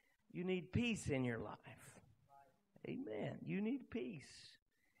 You need peace in your life. Amen. You need peace.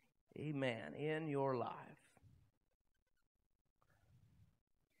 Amen. In your life.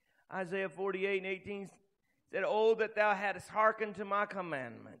 Isaiah 48:18 said, oh, that thou hadst hearkened to my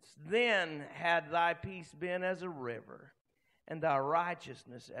commandments, then had thy peace been as a river, and thy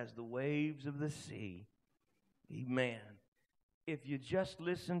righteousness as the waves of the sea. Amen. If you just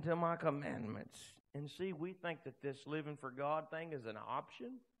listen to my commandments, and see, we think that this living for God thing is an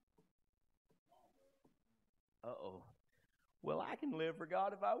option. Uh-oh. Well, I can live for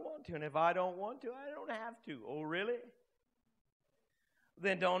God if I want to, and if I don't want to, I don't have to. Oh, really?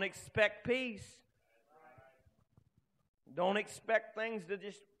 Then don't expect peace. Don't expect things to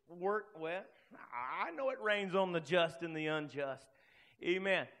just work. Well, I know it rains on the just and the unjust.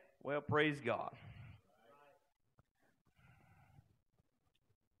 Amen. Well, praise God.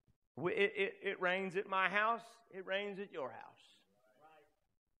 It rains at my house. It rains at your house.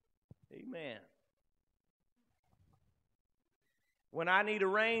 Amen. When I need a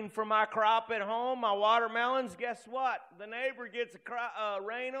rain for my crop at home, my watermelons, guess what? The neighbor gets a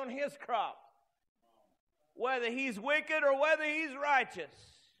rain on his crop. Whether he's wicked or whether he's righteous.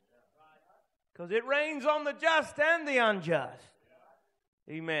 Because it rains on the just and the unjust.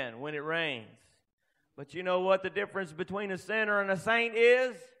 Amen. When it rains. But you know what the difference between a sinner and a saint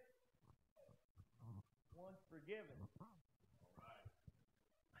is? One's forgiven.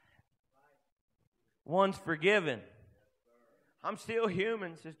 One's forgiven. I'm still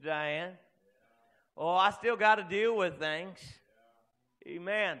human, Sister Diane. Oh, I still got to deal with things.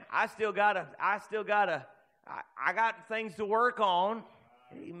 Amen. I got things to work on.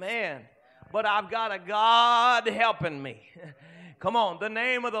 Amen. But I've got a God helping me. Come on. The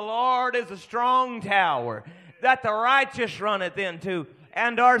name of the Lord is a strong tower that the righteous runneth into,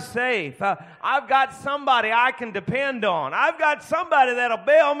 and are safe. I've got somebody I can depend on. I've got somebody that'll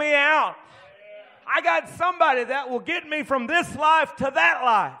bail me out. I got somebody that will get me from this life to that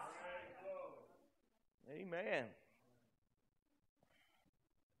life. Amen.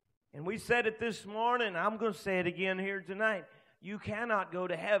 And we said it this morning. I'm going to say it again here tonight. You cannot go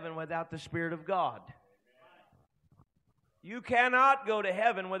to heaven without the Spirit of God. You cannot go to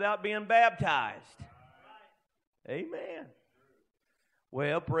heaven without being baptized. Amen.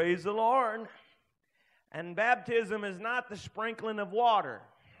 Well, praise the Lord. And baptism is not the sprinkling of water.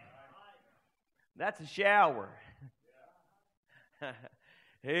 That's a shower.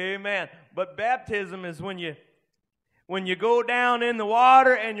 Amen. But baptism is when you go down in the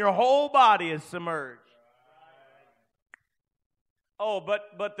water and your whole body is submerged. Oh,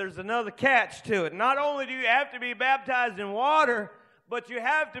 but there's another catch to it. Not only do you have to be baptized in water, but you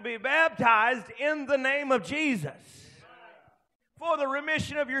have to be baptized in the name of Jesus for the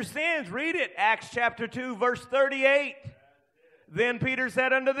remission of your sins. Read it, Acts chapter 2, verse 38. Then Peter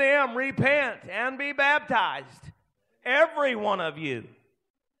said unto them, repent and be baptized, every one of you,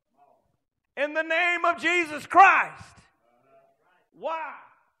 in the name of Jesus Christ. Why?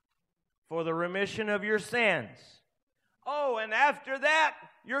 For the remission of your sins. Oh, and after that,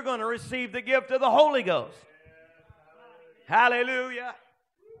 you're going to receive the gift of the Holy Ghost. Hallelujah.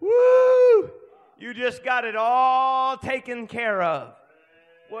 Woo! You just got it all taken care of.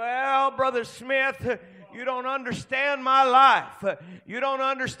 Well, Brother Smith, you don't understand my life. You don't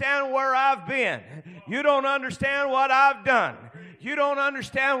understand where I've been. You don't understand what I've done. You don't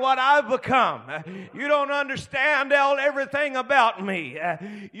understand what I've become. You don't understand everything about me.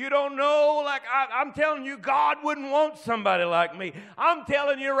 You don't know, like I'm telling you, God wouldn't want somebody like me. I'm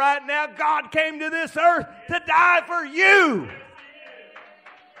telling you right now, God came to this earth to die for you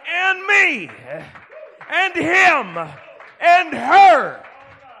and me and him and her.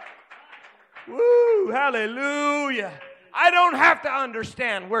 Woo, hallelujah. I don't have to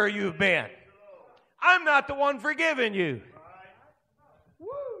understand where you've been. I'm not the one forgiving you.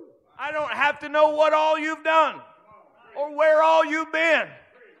 I don't have to know what all you've done or where all you've been.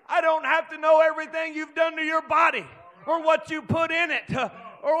 I don't have to know everything you've done to your body or what you put in it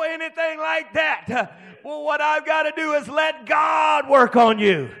or anything like that. Well, what I've got to do is let God work on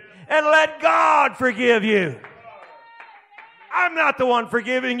you and let God forgive you. I'm not the one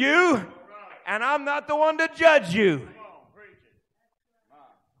forgiving you, and I'm not the one to judge you.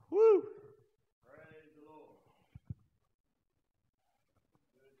 Woo.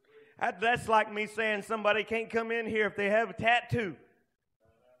 That's like me saying somebody can't come in here if they have a tattoo.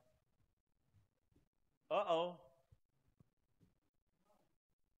 Uh-oh.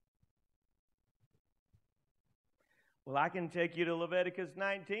 Well, I can take you to Leviticus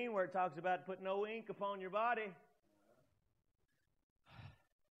 19 where it talks about putting no ink upon your body.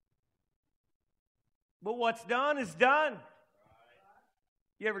 But what's done is done.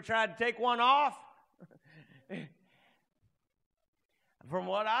 You ever tried to take one off? From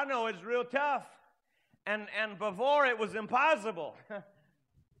what I know, it's real tough. And before it was impossible.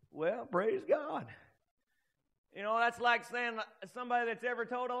 Well, praise God. You know, that's like saying somebody that's ever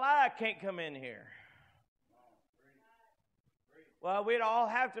told a lie can't come in here. Well, we'd all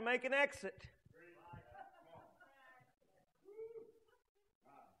have to make an exit.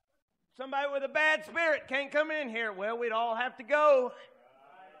 Somebody with a bad spirit can't come in here. Well, we'd all have to go.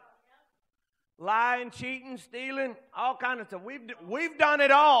 Lying, cheating, stealing, all kinds of stuff. We've done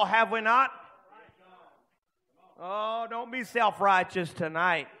it all, have we not? Oh, don't be self-righteous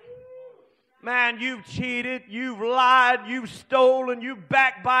tonight. Man, you've cheated, you've lied, you've stolen, you've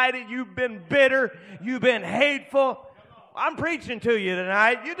backbited, you've been bitter, you've been hateful. I'm preaching to you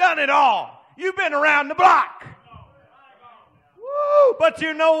tonight. You've done it all. You've been around the block. Woo! But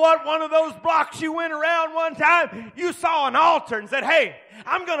you know what? One of those blocks you went around one time, you saw an altar and said, hey,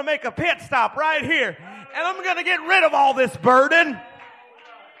 I'm going to make a pit stop right here, and I'm going to get rid of all this burden.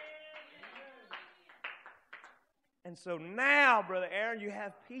 And so now, Brother Aaron, you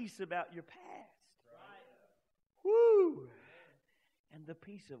have peace about your past. Woo! And the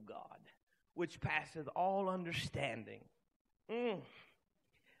peace of God, which passeth all understanding.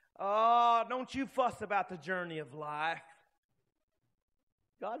 Oh, don't you fuss about the journey of life.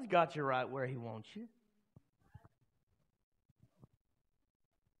 God's got you right where He wants you.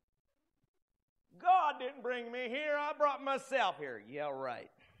 God didn't bring me here. I brought myself here. Yeah,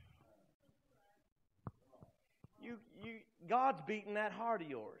 right. God's beating that heart of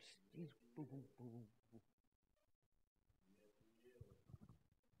yours.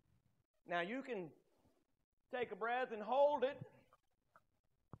 Now, you can take a breath and hold it,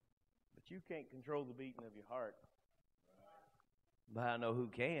 but you can't control the beating of your heart. but I know who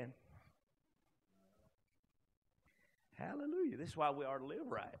can. Hallelujah. This is why we are to live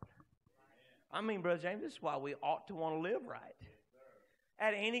right. I mean, Brother James, this is why we ought to want to live right.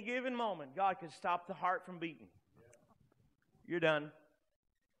 At any given moment, God could stop the heart from beating. You're done.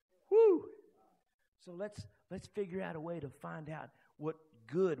 Woo! So let's figure out a way to find out what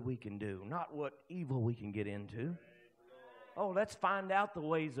good we can do, not what evil we can get into. Oh, let's find out the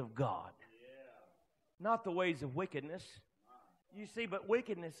ways of God, not the ways of wickedness. You see, but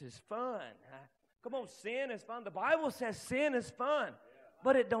wickedness is fun. Come on, sin is fun. The Bible says sin is fun,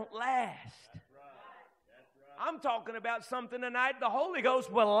 but it don't last. I'm talking about something tonight the Holy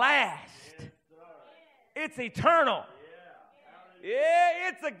Ghost will last. It's eternal. Yeah,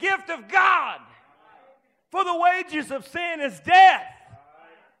 it's a gift of God. For the wages of sin is death.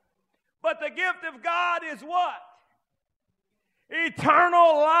 But the gift of God is what?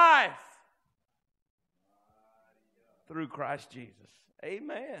 Eternal life. Through Christ Jesus.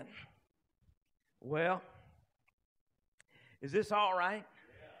 Amen. Well, is this all right?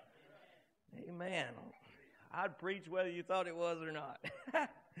 Amen. I'd preach whether you thought it was or not.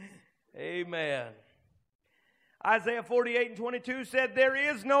 Amen. Isaiah 48:22 said, "There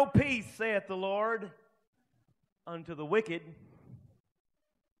is no peace, saith the Lord, unto the wicked."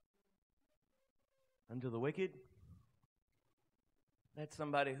 Unto the wicked? That's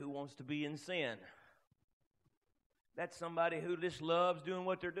somebody who wants to be in sin. That's somebody who just loves doing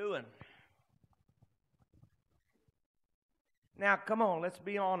what they're doing. Now, come on, let's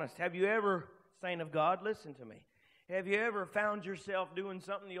be honest. Have you ever, saint of God, listen to me. Have you ever found yourself doing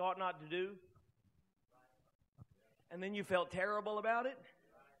something you ought not to do? And then you felt terrible about it?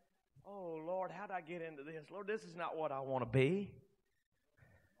 Oh, Lord, how did I get into this? Lord, this is not what I want to be.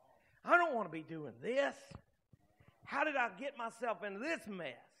 I don't want to be doing this. How did I get myself into this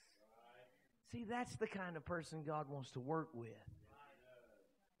mess? See, that's the kind of person God wants to work with.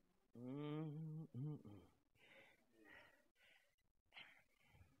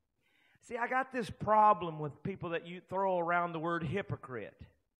 See, I got this problem with people that you throw around the word hypocrite.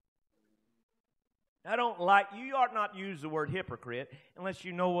 I don't like, you ought not use the word hypocrite unless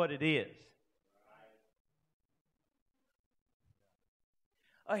you know what it is.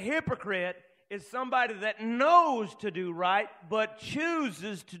 A hypocrite is somebody that knows to do right but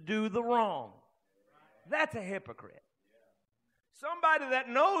chooses to do the wrong. That's a hypocrite. Somebody that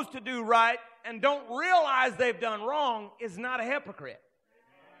knows to do right and don't realize they've done wrong is not a hypocrite.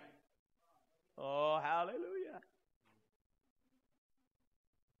 Oh, hallelujah.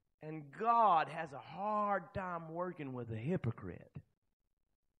 And God has a hard time working with a hypocrite.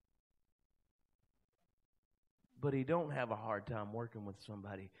 But He don't have a hard time working with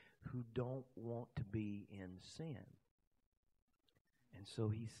somebody who don't want to be in sin. And so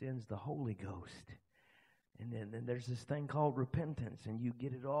He sends the Holy Ghost. And then there's this thing called repentance, and you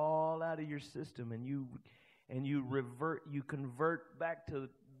get it all out of your system, and you convert back to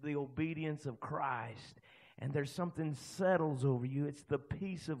the obedience of Christ. And there's something settles over you. It's the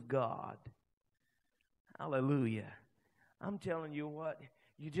peace of God. Hallelujah. I'm telling you what,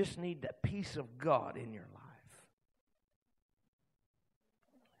 you just need that peace of God in your life.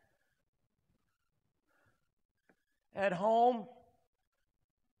 At home,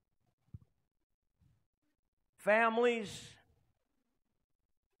 families.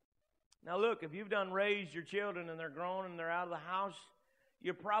 Now look, if you've done raised your children and they're grown and they're out of the house,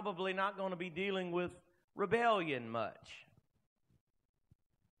 you're probably not going to be dealing with rebellion much.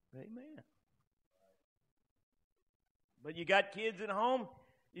 Amen. But you got kids at home,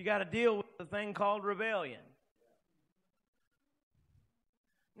 you got to deal with the thing called rebellion.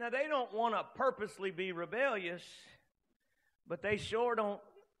 Now, they don't want to purposely be rebellious, but they sure don't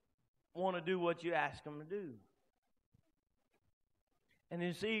want to do what you ask them to do. And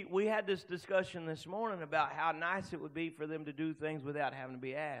you see, we had this discussion this morning about how nice it would be for them to do things without having to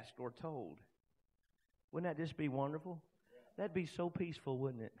be asked or told. Wouldn't that just be wonderful? That'd be so peaceful,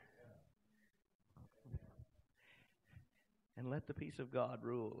 wouldn't it? And let the peace of God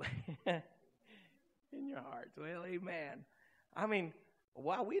rule in your hearts. Well, amen. I mean,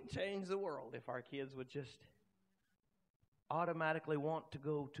 wow, we'd change the world if our kids would just automatically want to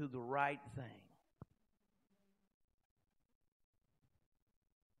go to the right thing.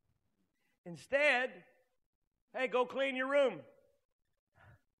 Instead, hey, go clean your room.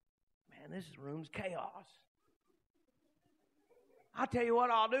 Man, this room's chaos. I'll tell you what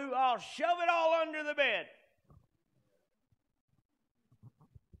I'll do. I'll shove it all under the bed.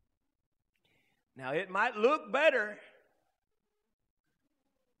 Now, it might look better,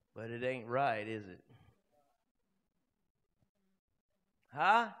 but it ain't right, is it?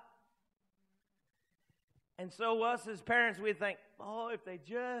 Huh? And so us as parents, we think, oh, if they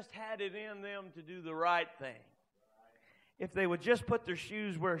just had it in them to do the right thing. If they would just put their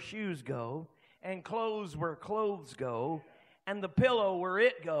shoes where shoes go, and clothes where clothes go, and the pillow where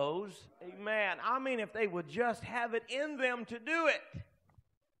it goes. Amen. I mean, if they would just have it in them to do it.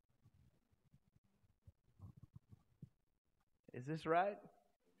 Is this right?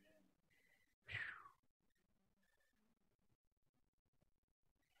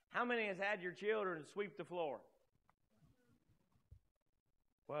 How many has had your children sweep the floor?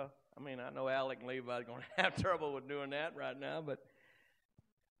 Well, I mean, I know Alec and Levi are going to have trouble with doing that right now, but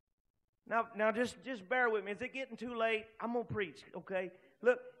now just bear with me. Is it getting too late? I'm gonna preach, okay?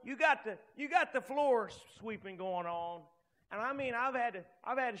 Look, you got the floor sweeping going on, and I mean, I've had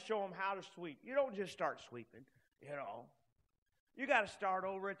to show them how to sweep. You don't just start sweeping, you know. You got to start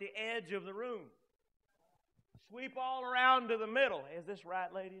over at the edge of the room. Sweep all around to the middle. Is this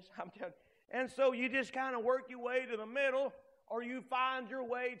right, ladies? I'm telling you. And so you just kind of work your way to the middle, or you find your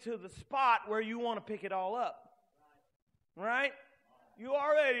way to the spot where you want to pick it all up. Right? You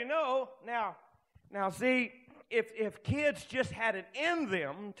already know. Now see, if kids just had it in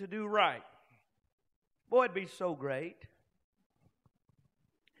them to do right, boy, it'd be so great.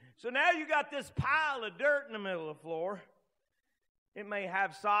 So now you got this pile of dirt in the middle of the floor. It may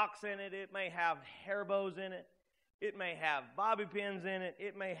have socks in it. It may have hair bows in it. It may have bobby pins in it.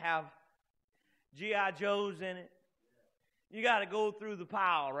 It may have G.I. Joes in it. You got to go through the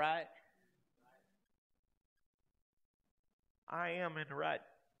pile, right? I am in the right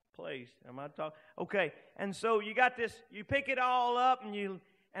place. Am I talking? Okay, and so you got this, you pick it all up, and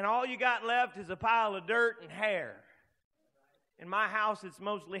all you got left is a pile of dirt and hair. In my house, it's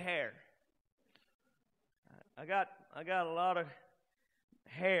mostly hair. I got a lot of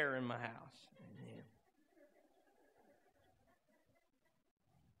hair in my house.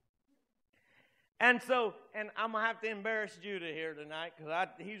 And I'm going to have to embarrass Judah here tonight because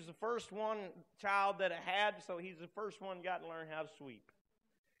he's the first child that I had, so he's the first one got to learn how to sweep.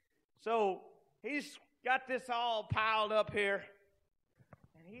 So he's got this all piled up here,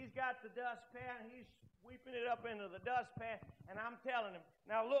 and he's got the dustpan. He's sweeping it up into the dustpan, and I'm telling him,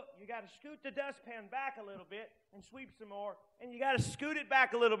 now look, you got to scoot the dustpan back a little bit and sweep some more, and you got to scoot it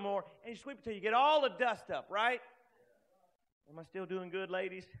back a little more, and you sweep it till you get all the dust up, right? Am I still doing good,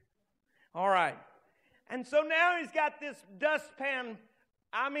 ladies? All right. And so now he's got this dustpan,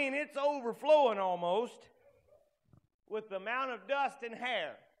 I mean, it's overflowing almost with the amount of dust and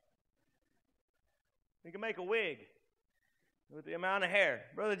hair. You can make a wig with the amount of hair.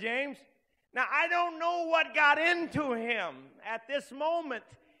 Brother James? Now, I don't know what got into him at this moment,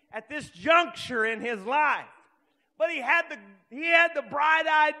 at this juncture in his life. But he had the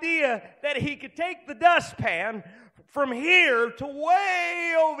bright idea that he could take the dustpan from here to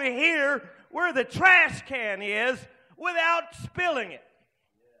way over here where the trash can is without spilling it.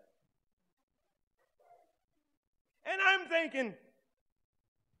 And I'm thinking,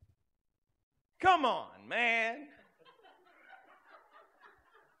 come on, man.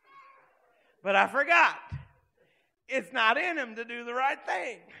 But I forgot. It's not in him to do the right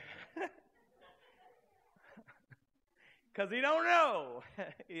thing. Because he don't know.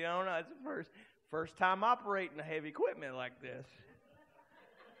 You don't know. It's the first time operating a heavy equipment like this.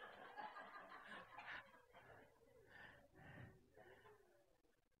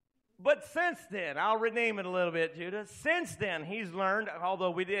 But since then, I'll rename it a little bit, Judah. Since then, he's learned,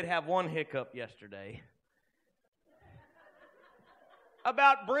 although we did have one hiccup yesterday,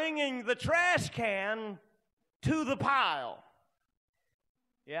 about bringing the trash can to the pile.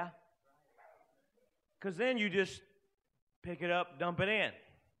 Yeah? Because then you just pick it up, dump it in,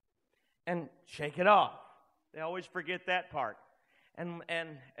 and shake it off. They always forget that part. And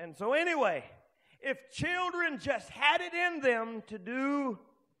so anyway, if children just had it in them to do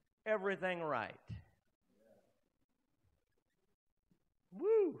everything right.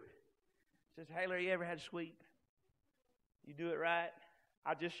 Woo! Says, Hayler, you ever had a sweep? You do it right?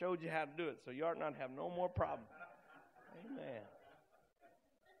 I just showed you how to do it, so you ought not have no more problem. Amen.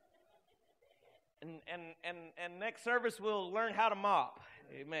 And next service we'll learn how to mop.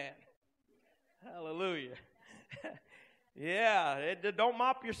 Amen. Hallelujah. Yeah, don't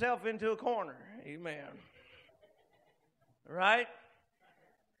mop yourself into a corner. Amen. Right?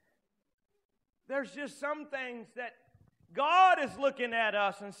 There's just some things that God is looking at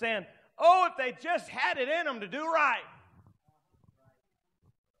us and saying, oh, if they just had it in them to do right.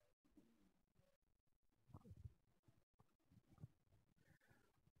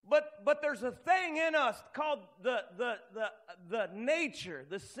 But there's a thing in us called the nature,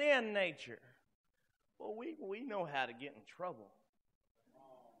 the sin nature. Well, we know how to get in trouble.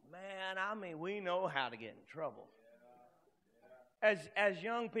 Man, man, I mean, we know how to get in trouble. As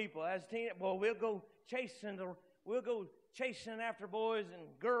young people, as teenagers, well, we'll go chasing after boys and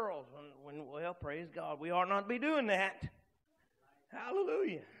girls. Well, praise God, we ought not be doing that.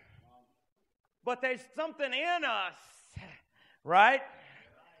 Hallelujah. But there's something in us, right,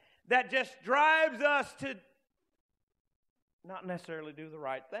 that just drives us to not necessarily do the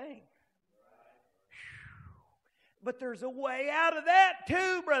right thing. But there's a way out of that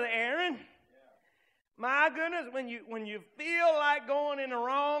too, Brother Aaron. My goodness, when you feel like going in the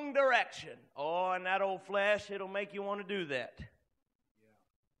wrong direction, oh, and that old flesh, it'll make you want to do that.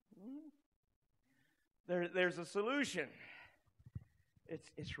 There's a solution.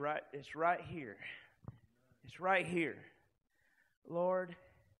 It's right here. It's right here. Lord,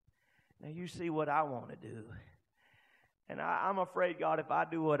 now you see what I want to do. And I'm afraid, God, if I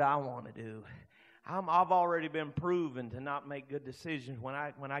do what I want to do, I've already been proven to not make good decisions when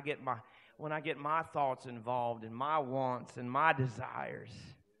I get my thoughts involved in my wants and my desires.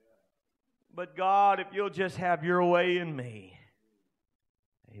 But God, if you'll just have your way in me.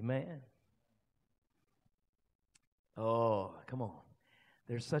 Amen. Oh, come on.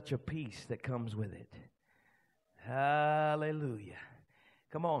 There's such a peace that comes with it. Hallelujah.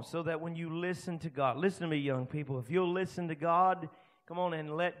 Come on, so that when you listen to God, listen to me, young people, if you'll listen to God, come on,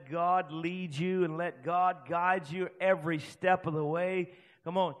 and let God lead you and let God guide you every step of the way.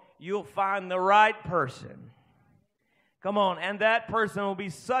 Come on, you'll find the right person. Come on, and that person will be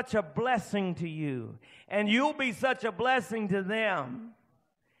such a blessing to you, and you'll be such a blessing to them.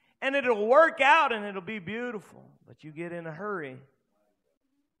 And it'll work out and it'll be beautiful, but you get in a hurry.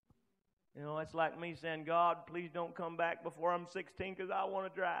 You know, it's like me saying, God, please don't come back before I'm 16 because I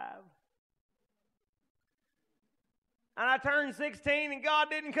want to drive. And I turned 16 and God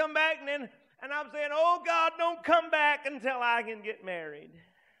didn't come back, and I'm saying, oh, God, don't come back until I can get married.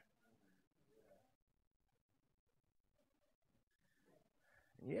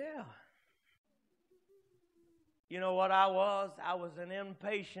 Yeah. You know what I was? I was an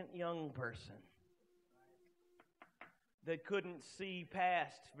impatient young person that couldn't see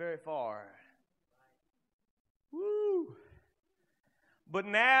past very far. Woo! But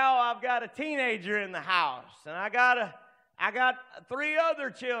now I've got a teenager in the house, and I got 3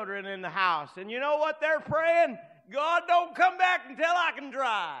 other children in the house. And you know what they're praying? God, don't come back until I can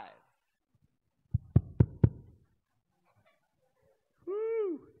drive.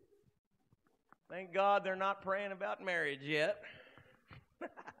 Woo! Thank God they're not praying about marriage yet.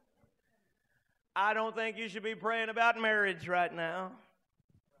 I don't think you should be praying about marriage right now.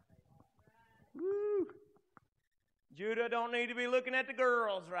 Woo! Judah don't need to be looking at the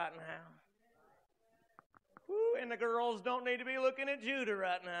girls right now. Woo! And the girls don't need to be looking at Judah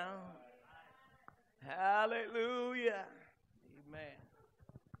right now. Hallelujah. Amen.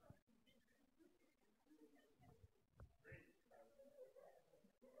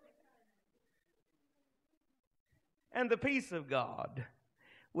 And the peace of God,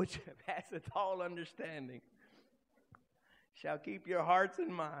 which passeth all understanding, shall keep your hearts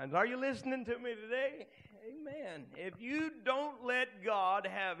and minds. Are you listening to me today? Amen. If you don't let God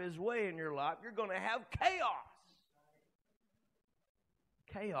have his way in your life, you're going to have chaos.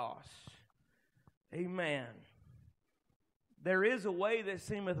 Chaos. Amen. There is a way that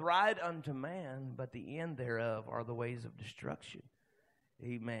seemeth right unto man, but the end thereof are the ways of destruction.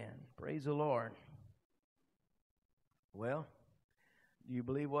 Amen. Praise the Lord. Well, do you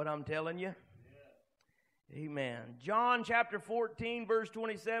believe what I'm telling you? Yeah. Amen. John chapter 14, verse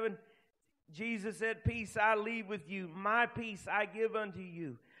 27, Jesus said, peace I leave with you, my peace I give unto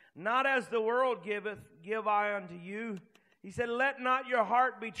you. Not as the world giveth, give I unto you. He said, let not your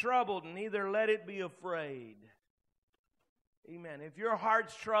heart be troubled, neither let it be afraid. Amen. If your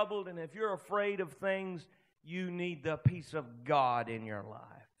heart's troubled and if you're afraid of things, you need the peace of God in your life.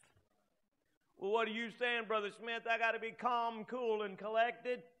 Well, what are you saying, Brother Smith? I got to be calm, cool, and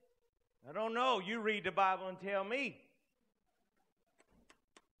collected? I don't know. You read the Bible and tell me.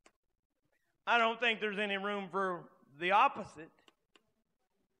 I don't think there's any room for the opposite.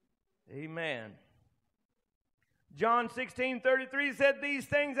 Amen. John 16:33 said, these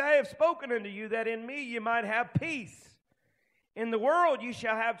things I have spoken unto you, that in me you might have peace. In the world you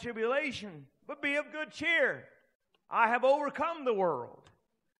shall have tribulation, but be of good cheer. I have overcome the world.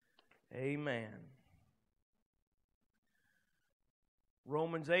 Amen.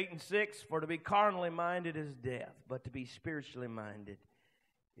 Romans 8:6, for to be carnally minded is death, but to be spiritually minded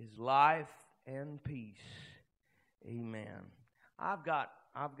is life and peace. Amen. I've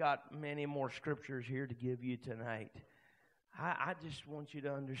got many more scriptures here to give you tonight. I just want you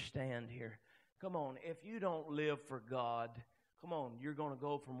to understand here. Come on, if you don't live for God, Come on, you're going to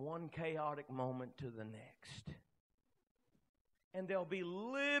go from one chaotic moment to the next. And there'll be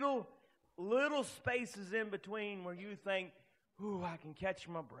little spaces in between where you think, ooh, I can catch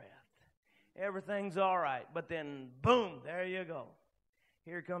my breath. Everything's all right. But then, boom, there you go.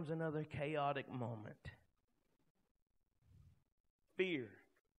 Here comes another chaotic moment. Fear.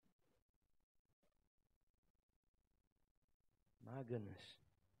 My goodness.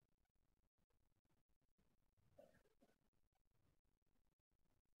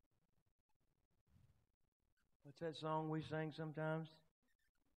 What's that song we sing sometimes?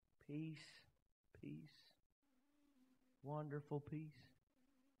 Peace, peace, wonderful peace.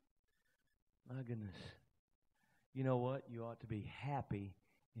 My goodness. You know what? You ought to be happy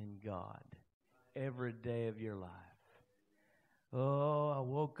in God every day of your life. Oh, I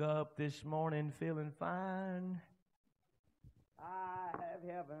woke up this morning feeling fine. I have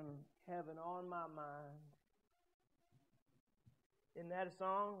heaven on my mind. Isn't that a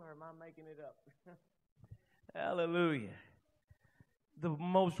song, or am I making it up? Hallelujah. The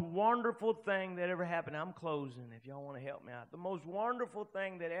most wonderful thing that ever happened, I'm closing if y'all want to help me out. The most wonderful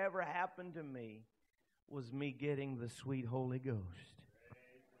thing that ever happened to me was me getting the sweet Holy Ghost.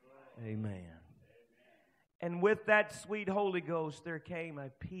 Amen. And with that sweet Holy Ghost, there came a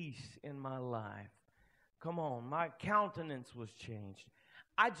peace in my life. Come on, my countenance was changed.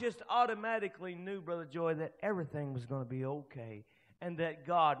 I just automatically knew, Brother Joy, that everything was going to be okay and that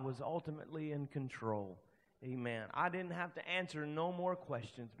God was ultimately in control. Amen. I didn't have to answer no more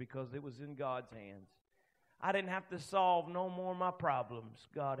questions because it was in God's hands. I didn't have to solve no more of my problems.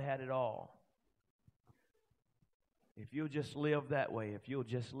 God had it all. If you'll just live that way, if you'll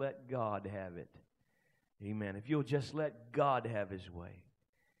just let God have it. Amen. If you'll just let God have His way.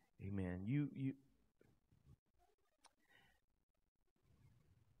 Amen. You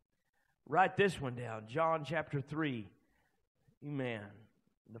write this one down. John chapter 3. Amen.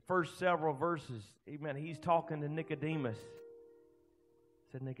 The first several verses. Amen. He's talking to Nicodemus.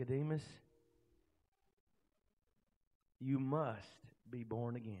 Said, Nicodemus, you must be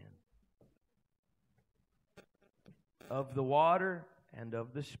born again. Of the water and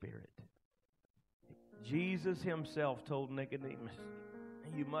of the Spirit. Jesus Himself told Nicodemus,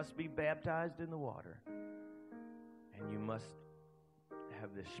 you must be baptized in the water, and you must have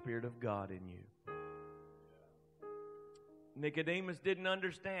the Spirit of God in you. Nicodemus didn't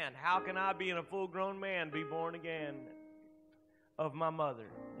understand. How can I, being a full-grown man, be born again of my mother?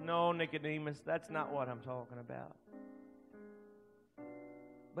 No, Nicodemus, that's not what I'm talking about.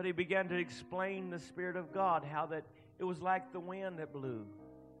 But he began to explain the Spirit of God, how that it was like the wind that blew.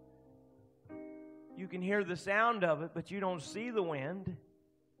 You can hear the sound of it, but you don't see the wind.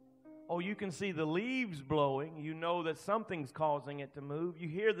 Oh, you can see the leaves blowing. You know that something's causing it to move. You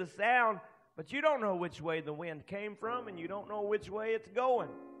hear the sound, but you don't know which way the wind came from, and you don't know which way it's going.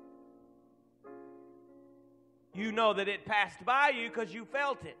 You know that it passed by you because you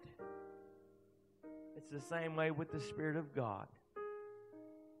felt it. It's the same way with the Spirit of God.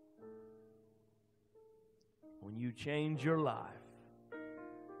 When you change your life,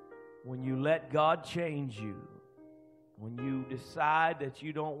 when you let God change you, when you decide that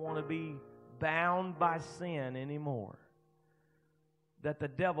you don't want to be bound by sin anymore, that the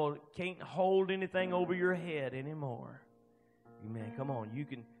devil can't hold anything over your head anymore, amen, come on, you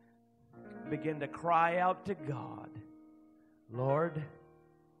can begin to cry out to God, Lord,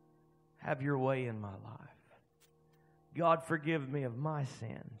 have your way in my life. God, forgive me of my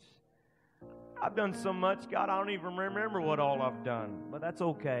sins. I've done so much, God, I don't even remember what all I've done. But that's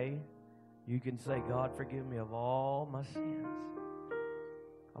okay. You can say, God, forgive me of all my sins.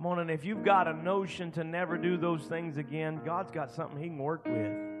 Come on, and if you've got a notion to never do those things again, God's got something He can work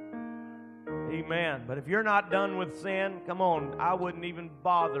with. Amen. But if you're not done with sin, come on, I wouldn't even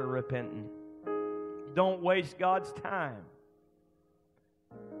bother repenting. Don't waste God's time.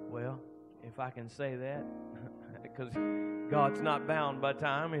 Well, if I can say that, because God's not bound by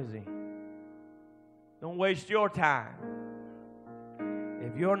time, is He? Don't waste your time.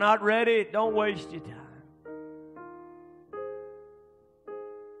 If you're not ready, don't waste your time.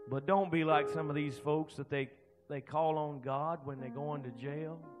 But don't be like some of these folks that they call on God when they go into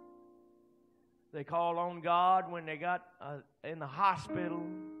jail. They call on God when they got in the hospital.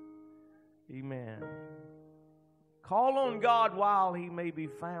 Amen. Call on God while He may be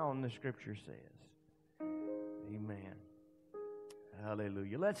found, the Scripture says. Amen.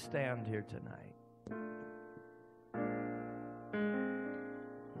 Hallelujah. Let's stand here tonight.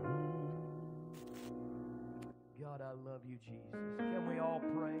 God, I love you, Jesus. Can we all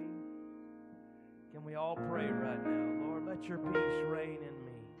pray? Can we all pray right now? Lord, let your peace reign in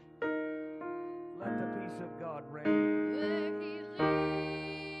me. Let the peace of God reign.